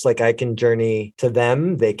that just like I can journey to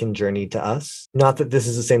them, they can journey to us. Not that this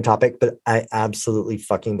is the same topic, but I absolutely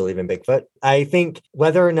fucking believe in Bigfoot. I think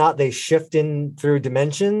whether or not they shift in through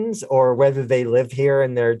dimensions or whether they live here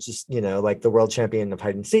and they're just, like the world champion of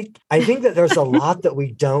hide and seek, I think that there's a lot that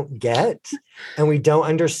we don't get and we don't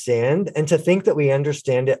understand. And to think that we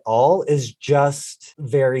understand it all is just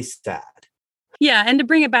very sad. Yeah. And to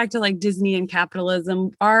bring it back to like Disney and capitalism,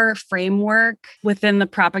 our framework within the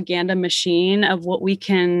propaganda machine of what we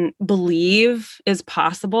can believe is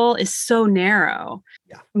possible is so narrow.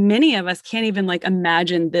 Yeah. Many of us can't even like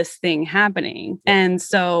imagine this thing happening. Yeah. And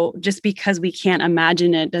so just because we can't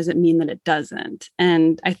imagine it doesn't mean that it doesn't.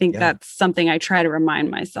 And I think that's something I try to remind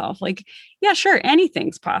myself. Like, yeah, sure,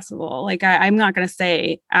 anything's possible. Like I'm not going to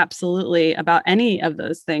say absolutely about any of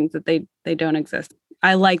those things that they don't exist.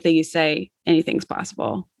 I like that you say anything's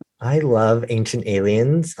possible. I love Ancient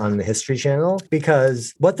Aliens on the History Channel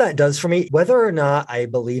because what that does for me, whether or not I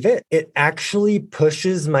believe it, it actually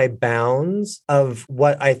pushes my bounds of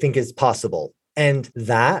what I think is possible. And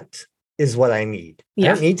that is what I need. I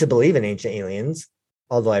Yeah. don't need to believe in ancient aliens,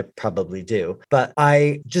 although I probably do, but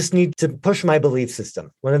I just need to push my belief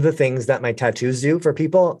system. One of the things that my tattoos do for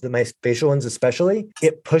people, my facial ones especially,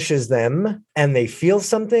 it pushes them and they feel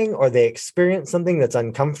something or they experience something that's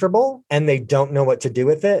uncomfortable and they don't know what to do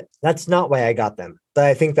with it. That's not why I got them. But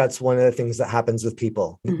I think that's one of the things that happens with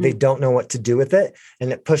people. Mm-hmm. They don't know what to do with it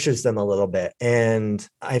and it pushes them a little bit. And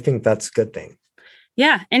I think that's a good thing.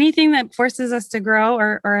 Yeah, anything that forces us to grow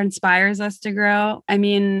or inspires us to grow. I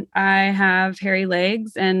mean, I have hairy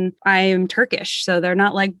legs and I am Turkish, so they're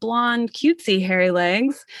not like blonde, cutesy hairy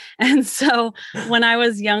legs. And so when I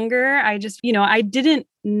was younger, I just, I didn't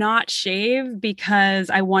not shave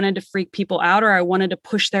because I wanted to freak people out or I wanted to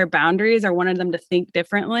push their boundaries or wanted them to think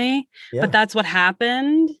differently. Yeah. But that's what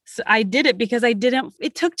happened. So I did it because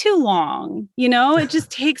it took too long. It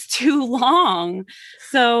just takes too long.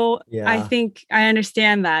 So yeah. I think I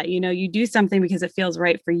understand that, you do something because it feels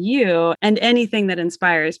right for you, and anything that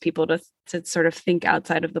inspires people to sort of think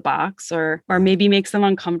outside of the box or maybe makes them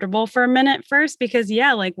uncomfortable for a minute first, because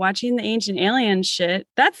like watching the Ancient Aliens shit,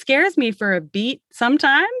 that scares me for a beat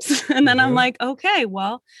sometimes. And then I'm like, okay,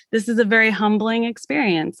 well, this is a very humbling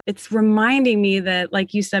experience. It's reminding me that,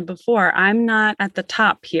 like you said before, I'm not at the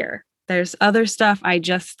top here. There's other stuff I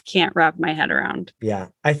just can't wrap my head around. Yeah.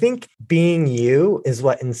 I think being you is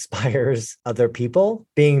what inspires other people.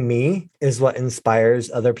 Being me is what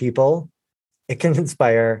inspires other people. It can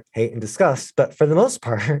inspire hate and disgust, but for the most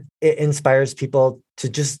part, it inspires people to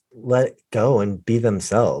just let it go and be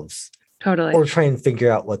themselves. Totally. Or try and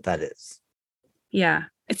figure out what that is. Yeah.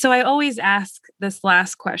 So I always ask this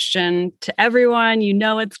last question to everyone.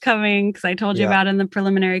 It's coming because I told you about it in the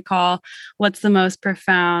preliminary call. What's the most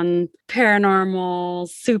profound paranormal,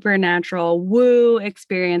 supernatural, woo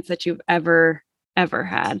experience that you've ever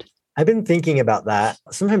had? I've been thinking about that.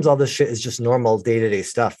 Sometimes all this shit is just normal day-to-day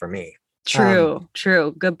stuff for me. True.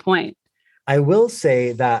 Good point. I will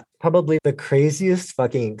say that probably the craziest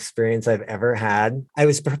fucking experience I've ever had. I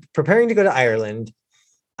was preparing to go to Ireland.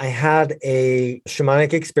 I had a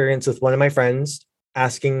shamanic experience with one of my friends,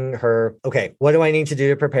 asking her, okay, what do I need to do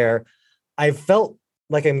to prepare? I felt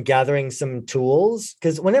like I'm gathering some tools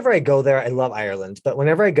because whenever I go there, I love Ireland. But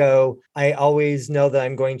whenever I go, I always know that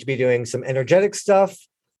I'm going to be doing some energetic stuff,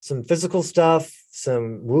 some physical stuff,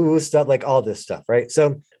 some woo-woo stuff, like all this stuff, right?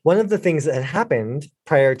 So one of the things that had happened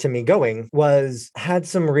prior to me going was had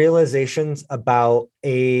some realizations about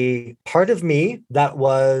a part of me that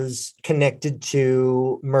was connected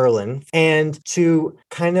to Merlin and to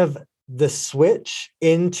kind of the switch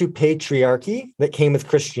into patriarchy that came with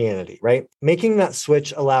Christianity, right? Making that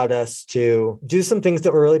switch allowed us to do some things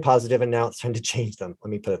that were really positive, and now it's time to change them.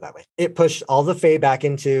 Let me put it that way. It pushed all the Fae back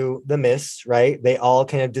into the mist, right? They all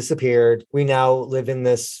kind of disappeared. We now live in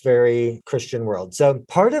this very Christian world. So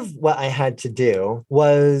part of what I had to do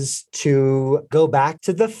was to go back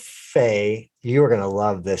to the Fae. You are going to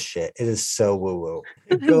love this shit. It is so woo-woo.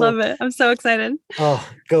 I love it. I'm so excited.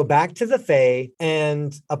 Go back to the Fae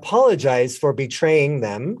and apologize for betraying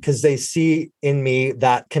them because they see in me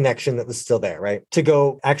that connection that was still there, right? To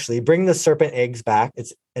go actually bring the serpent eggs back.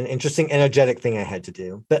 It's an interesting energetic thing I had to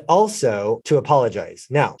do, but also to apologize.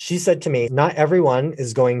 Now, she said to me, not everyone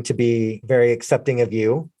is going to be very accepting of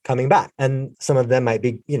you coming back. And some of them might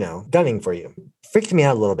be, gunning for you. Freaked me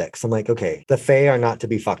out a little bit because I'm like, okay, the Fae are not to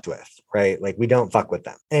be fucked with, right? Like we don't fuck with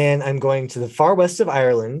them. And I'm going to the far west of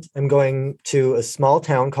Ireland. I'm going to a small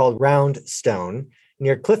town called Roundstone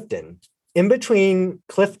near Clifton. In between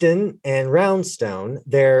Clifton and Roundstone,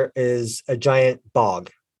 there is a giant bog.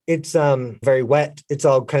 It's very wet. It's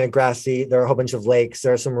all kind of grassy. There are a whole bunch of lakes.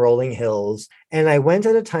 There are some rolling hills. And I went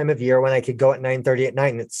at a time of year when I could go at 9:30 at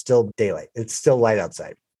night and it's still daylight. It's still light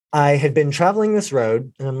outside. I had been traveling this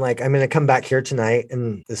road and I'm like, I'm going to come back here tonight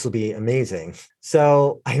and this will be amazing.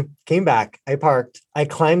 So I came back, I parked, I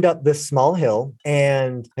climbed up this small hill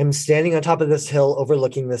and I'm standing on top of this hill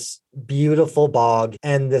overlooking this beautiful bog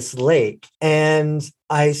and this lake. And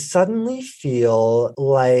I suddenly feel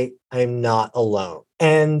like I'm not alone.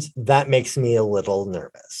 And that makes me a little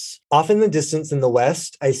nervous. Off in the distance in the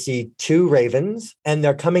west, I see two ravens and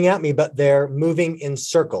they're coming at me, but they're moving in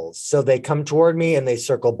circles. So they come toward me and they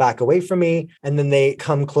circle back away from me. And then they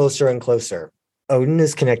come closer and closer. Odin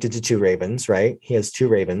is connected to two ravens, right? He has two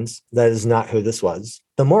ravens. That is not who this was.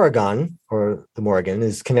 The Morrigan, or the Morrigan,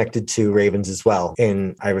 is connected to ravens as well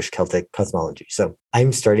in Irish Celtic cosmology. So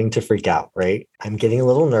I'm starting to freak out, right? I'm getting a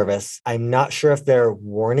little nervous. I'm not sure if they're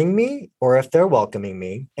warning me or if they're welcoming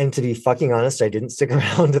me. And to be fucking honest, I didn't stick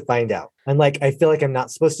around to find out. I'm like, I feel like I'm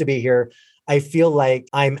not supposed to be here. I feel like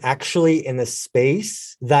I'm actually in a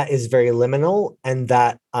space that is very liminal and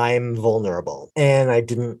that I'm vulnerable. And I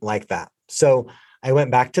didn't like that. So I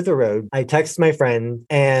went back to the road. I texted my friend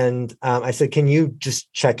and I said, can you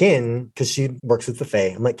just check in? Because she works with the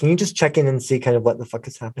Fae. I'm like, can you just check in and see kind of what the fuck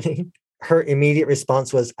is happening? Her immediate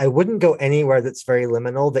response was, I wouldn't go anywhere that's very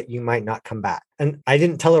liminal that you might not come back. And I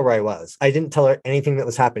didn't tell her where I was. I didn't tell her anything that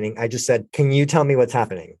was happening. I just said, can you tell me what's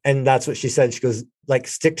happening? And that's what she said. She goes, like,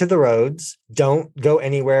 stick to the roads. Don't go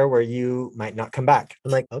anywhere where you might not come back.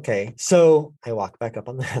 I'm like, okay. So I walked back up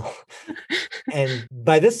on the hill. And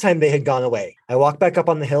by this time they had gone away. I walked back up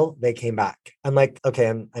on the hill. They came back. I'm like, okay,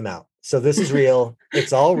 I'm out. So this is real.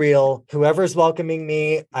 It's all real. Whoever's welcoming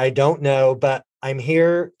me, I don't know, but I'm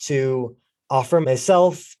here to offer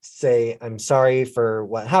myself, say, I'm sorry for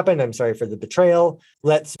what happened. I'm sorry for the betrayal.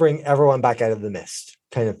 Let's bring everyone back out of the mist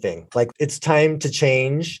kind of thing. Like, it's time to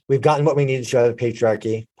change. We've gotten what we needed to out of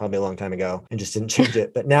patriarchy probably a long time ago and just didn't change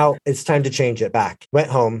it. But now it's time to change it back. Went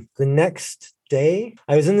home. The next day,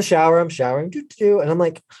 I was in the shower. I'm showering, and I'm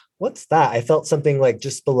like, what's that? I felt something like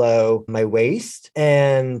just below my waist.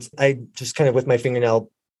 And I just kind of with my fingernail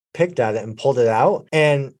picked at it and pulled it out.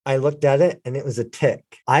 And I looked at it and it was a tick.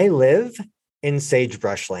 I live in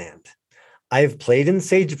sagebrush land. I've played in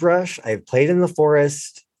sagebrush. I've played in the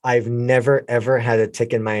forest. I've never, ever had a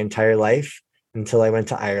tick in my entire life until I went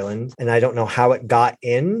to Ireland. And I don't know how it got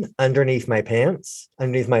in underneath my pants,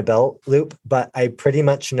 underneath my belt loop, but I pretty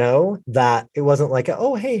much know that it wasn't like,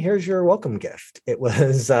 oh, hey, here's your welcome gift. It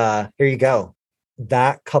was, here you go.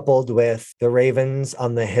 That coupled with the ravens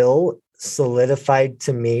on the hill solidified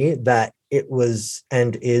to me that it was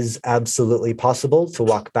and is absolutely possible to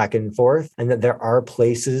walk back and forth, and that there are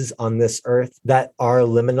places on this earth that are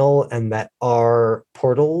liminal and that are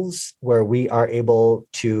portals where we are able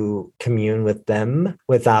to commune with them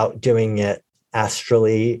without doing it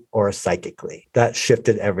astrally or psychically. That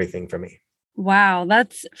shifted everything for me. Wow,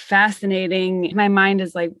 that's fascinating. My mind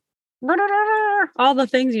is like, all the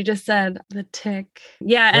things you just said, the tick.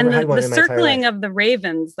 Yeah. Never And had one the in my entire circling life. of the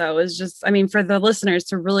ravens, though, is just, I mean, for the listeners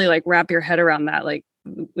to really like wrap your head around that, like,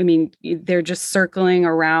 I mean, they're just circling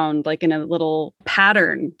around like in a little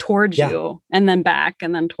pattern towards Yeah. you and then back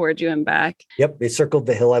and then towards you and back. Yep. They circled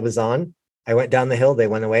the hill I was on. I went down the hill. They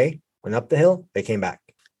went away, went up the hill. They came back.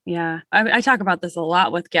 Yeah. I talk about this a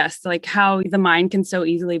lot with guests, like how the mind can so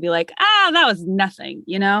easily be like, that was nothing,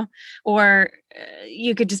 or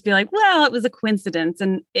you could just be like, well, it was a coincidence.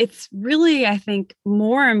 And it's really, I think,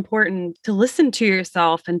 more important to listen to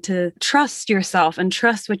yourself and to trust yourself and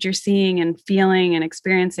trust what you're seeing and feeling and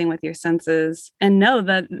experiencing with your senses, and know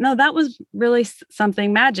that, no, that was really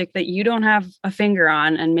something magic that you don't have a finger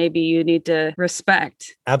on. And maybe you need to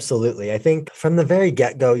respect. Absolutely. I think from the very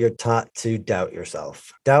get-go, you're taught to doubt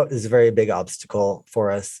yourself. Doubt is a very big obstacle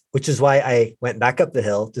for us, which is why I went back up the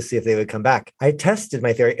hill to see if they would come back. I tested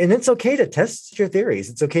my theory, and it's okay to test your theories.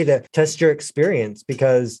 It's okay to test your experience,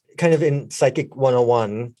 because kind of in Psychics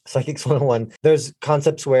 101, there's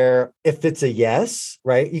concepts where if it's a yes,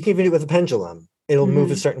 right, you can even do it with a pendulum. It'll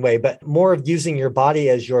move a certain way, but more of using your body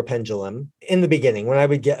as your pendulum. In the beginning, when I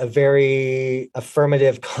would get a very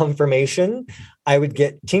affirmative confirmation, I would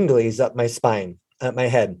get tinglies up my spine, up my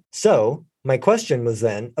head. So my question was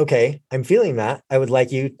then, okay, I'm feeling that. I would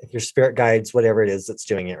like you, your spirit guides, whatever it is that's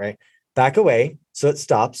doing it, right? Back away so it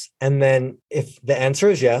stops. And then if the answer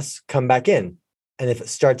is yes, come back in. And if it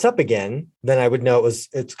starts up again, then I would know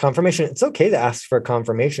it's confirmation. It's okay to ask for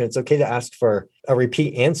confirmation. It's okay to ask for a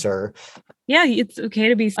repeat answer. Yeah, it's okay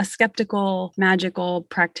to be a skeptical, magical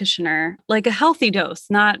practitioner, like a healthy dose,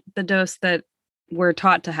 not the dose that we're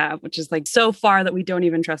taught to have, which is like so far that we don't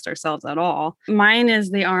even trust ourselves at all. Mine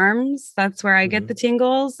is the arms. That's where I get the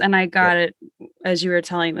tingles. And I got it as you were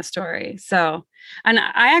telling the story. So, and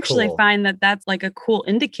I actually find that that's like a cool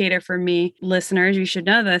indicator for me. Listeners, you should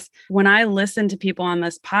know this. When I listen to people on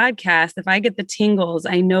this podcast, if I get the tingles,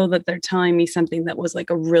 I know that they're telling me something that was like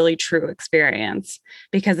a really true experience,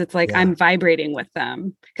 because it's like I'm vibrating with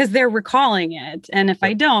them because they're recalling it. And if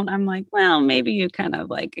I don't, I'm like, well, maybe you kind of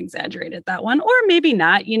like exaggerated that one, or maybe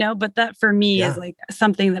not, but that for me is like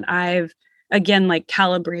something that I've, again, like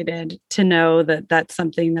calibrated to know that that's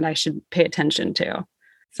something that I should pay attention to.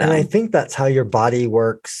 So. And I think that's how your body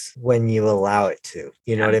works when you allow it to.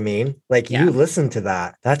 You know what I mean? Like you listen to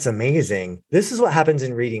that. That's amazing. This is what happens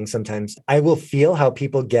in reading sometimes. I will feel how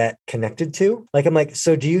people get connected to. Like, I'm like,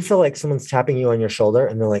 so do you feel like someone's tapping you on your shoulder?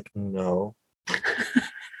 And they're like, no.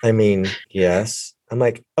 I mean, yes. I'm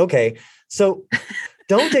like, okay. So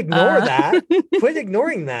don't ignore that. Quit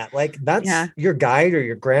ignoring that. Like that's your guide or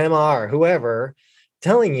your grandma or whoever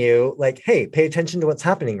telling you like, hey, pay attention to what's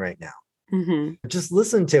happening right now. Just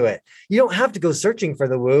listen to it. You don't have to go searching for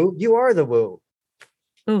the woo. You are the woo.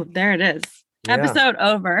 Ooh, there it is. Yeah. Episode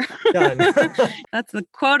over. Done. That's the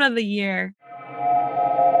quote of the year.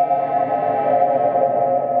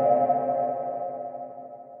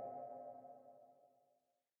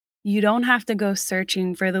 You don't have to go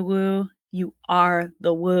searching for the woo. You are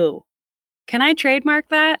the woo. Can I trademark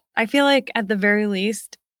that? I feel like at the very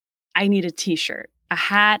least, I need a t-shirt, a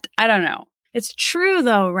hat. I don't know. It's true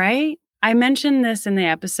though, right? I mentioned this in the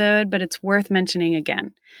episode, but it's worth mentioning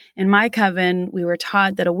again. In my coven, we were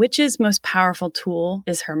taught that a witch's most powerful tool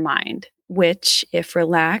is her mind, which, if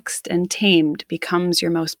relaxed and tamed, becomes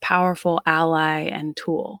your most powerful ally and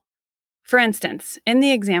tool. For instance, in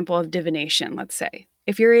the example of divination, let's say,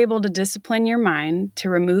 if you're able to discipline your mind to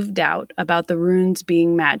remove doubt about the runes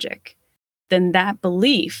being magic, then that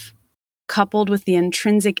belief, coupled with the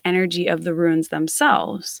intrinsic energy of the runes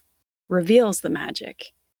themselves, reveals the magic.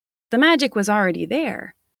 The magic was already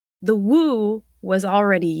there. The woo was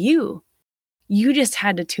already you. You just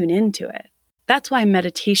had to tune into it. That's why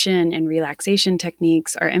meditation and relaxation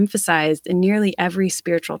techniques are emphasized in nearly every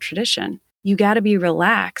spiritual tradition. You got to be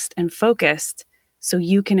relaxed and focused so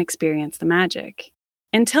you can experience the magic.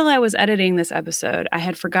 Until I was editing this episode, I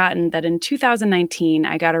had forgotten that in 2019,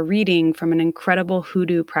 I got a reading from an incredible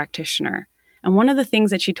hoodoo practitioner. And one of the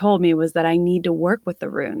things that she told me was that I need to work with the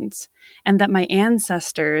runes and that my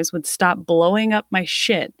ancestors would stop blowing up my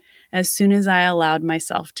shit as soon as I allowed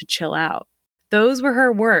myself to chill out. Those were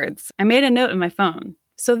her words. I made a note in my phone.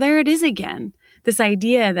 So there it is again, this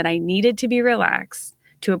idea that I needed to be relaxed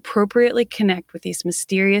to appropriately connect with these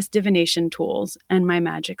mysterious divination tools and my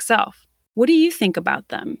magic self. What do you think about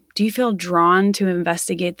them? Do you feel drawn to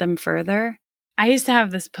investigate them further? I used to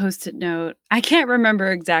have this Post-it note. I can't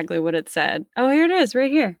remember exactly what it said. Oh, here it is, right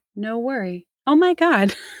here. No worry. Oh my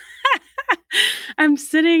God. I'm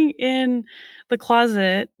sitting in the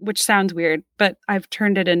closet, which sounds weird, but I've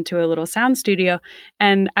turned it into a little sound studio.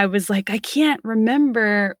 And I was like, I can't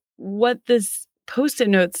remember what this Post-it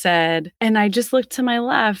note said. And I just looked to my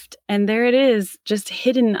left and there it is, just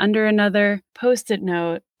hidden under another Post-it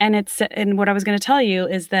note. And what I was going to tell you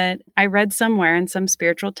is that I read somewhere in some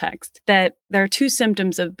spiritual text that there are two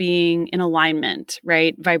symptoms of being in alignment,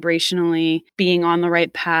 right? Vibrationally, being on the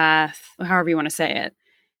right path, however you want to say it.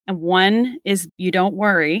 And one is you don't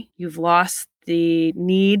worry, you've lost the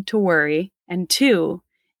need to worry. And two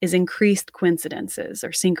is increased coincidences or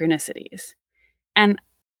synchronicities. And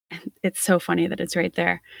it's so funny that it's right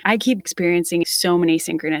there. I keep experiencing so many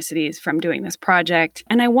synchronicities from doing this project.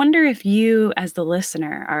 And I wonder if you, as the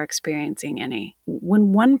listener, are experiencing any.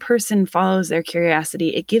 When one person follows their curiosity,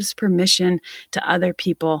 it gives permission to other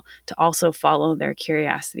people to also follow their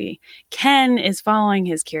curiosity. Ken is following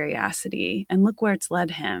his curiosity, and look where it's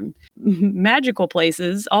led him. Magical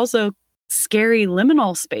places, also scary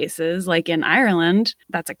liminal spaces, like in Ireland.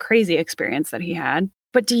 That's a crazy experience that he had.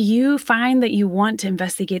 But do you find that you want to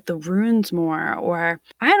investigate the runes more? Or,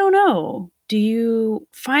 I don't know, do you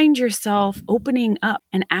find yourself opening up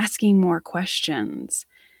and asking more questions?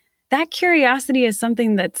 That curiosity is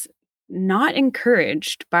something that's not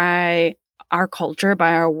encouraged by our culture,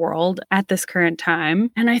 by our world at this current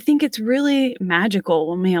time. And I think it's really magical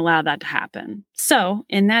when we allow that to happen. So,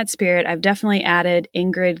 in that spirit, I've definitely added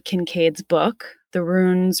Ingrid Kincaid's book, The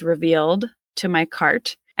Runes Revealed, to my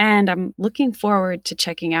cart. And I'm looking forward to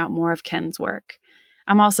checking out more of Ken's work.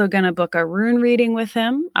 I'm also going to book a rune reading with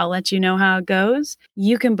him. I'll let you know how it goes.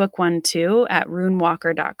 You can book one too at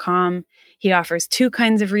runewalker.com. He offers two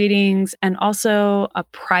kinds of readings and also a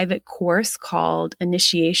private course called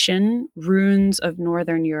Initiation Runes of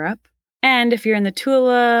Northern Europe. And if you're in the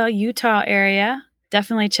Tooele, Utah area,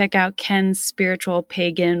 definitely check out Ken's spiritual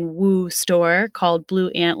pagan woo store called Blue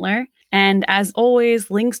Antler. And as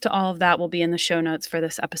always, links to all of that will be in the show notes for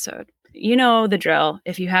this episode. You know the drill.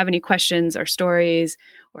 If you have any questions or stories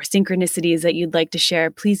or synchronicities that you'd like to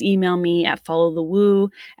share, please email me at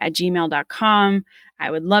followthewoo@gmail.com.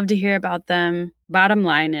 I would love to hear about them. Bottom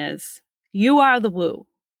line is, you are the woo.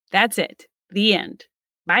 That's it. The end.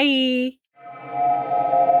 Bye.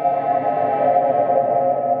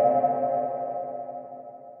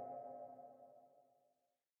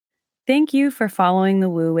 Thank you for following the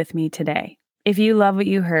woo with me today. If you love what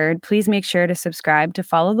you heard, please make sure to subscribe to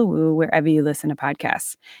Follow the Woo wherever you listen to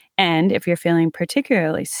podcasts. And if you're feeling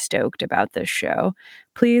particularly stoked about this show,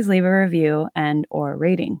 please leave a review and or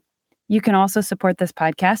rating. You can also support this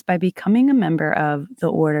podcast by becoming a member of the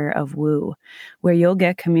Order of Woo, where you'll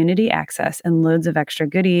get community access and loads of extra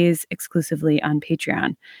goodies exclusively on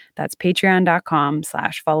Patreon. That's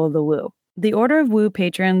patreon.com/followthewoo. The Order of Woo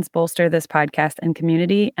patrons bolster this podcast and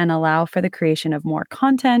community and allow for the creation of more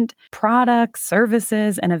content, products,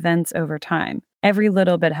 services, and events over time. Every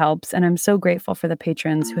little bit helps, and I'm so grateful for the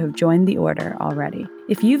patrons who have joined the Order already.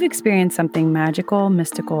 If you've experienced something magical,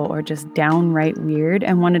 mystical, or just downright weird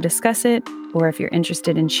and want to discuss it, or if you're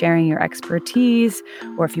interested in sharing your expertise,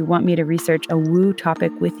 or if you want me to research a woo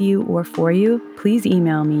topic with you or for you, please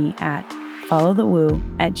email me at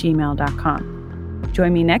followthewoo@gmail.com.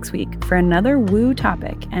 Join me next week for another woo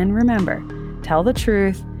topic, and remember, tell the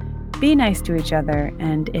truth, be nice to each other,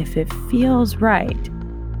 and if it feels right,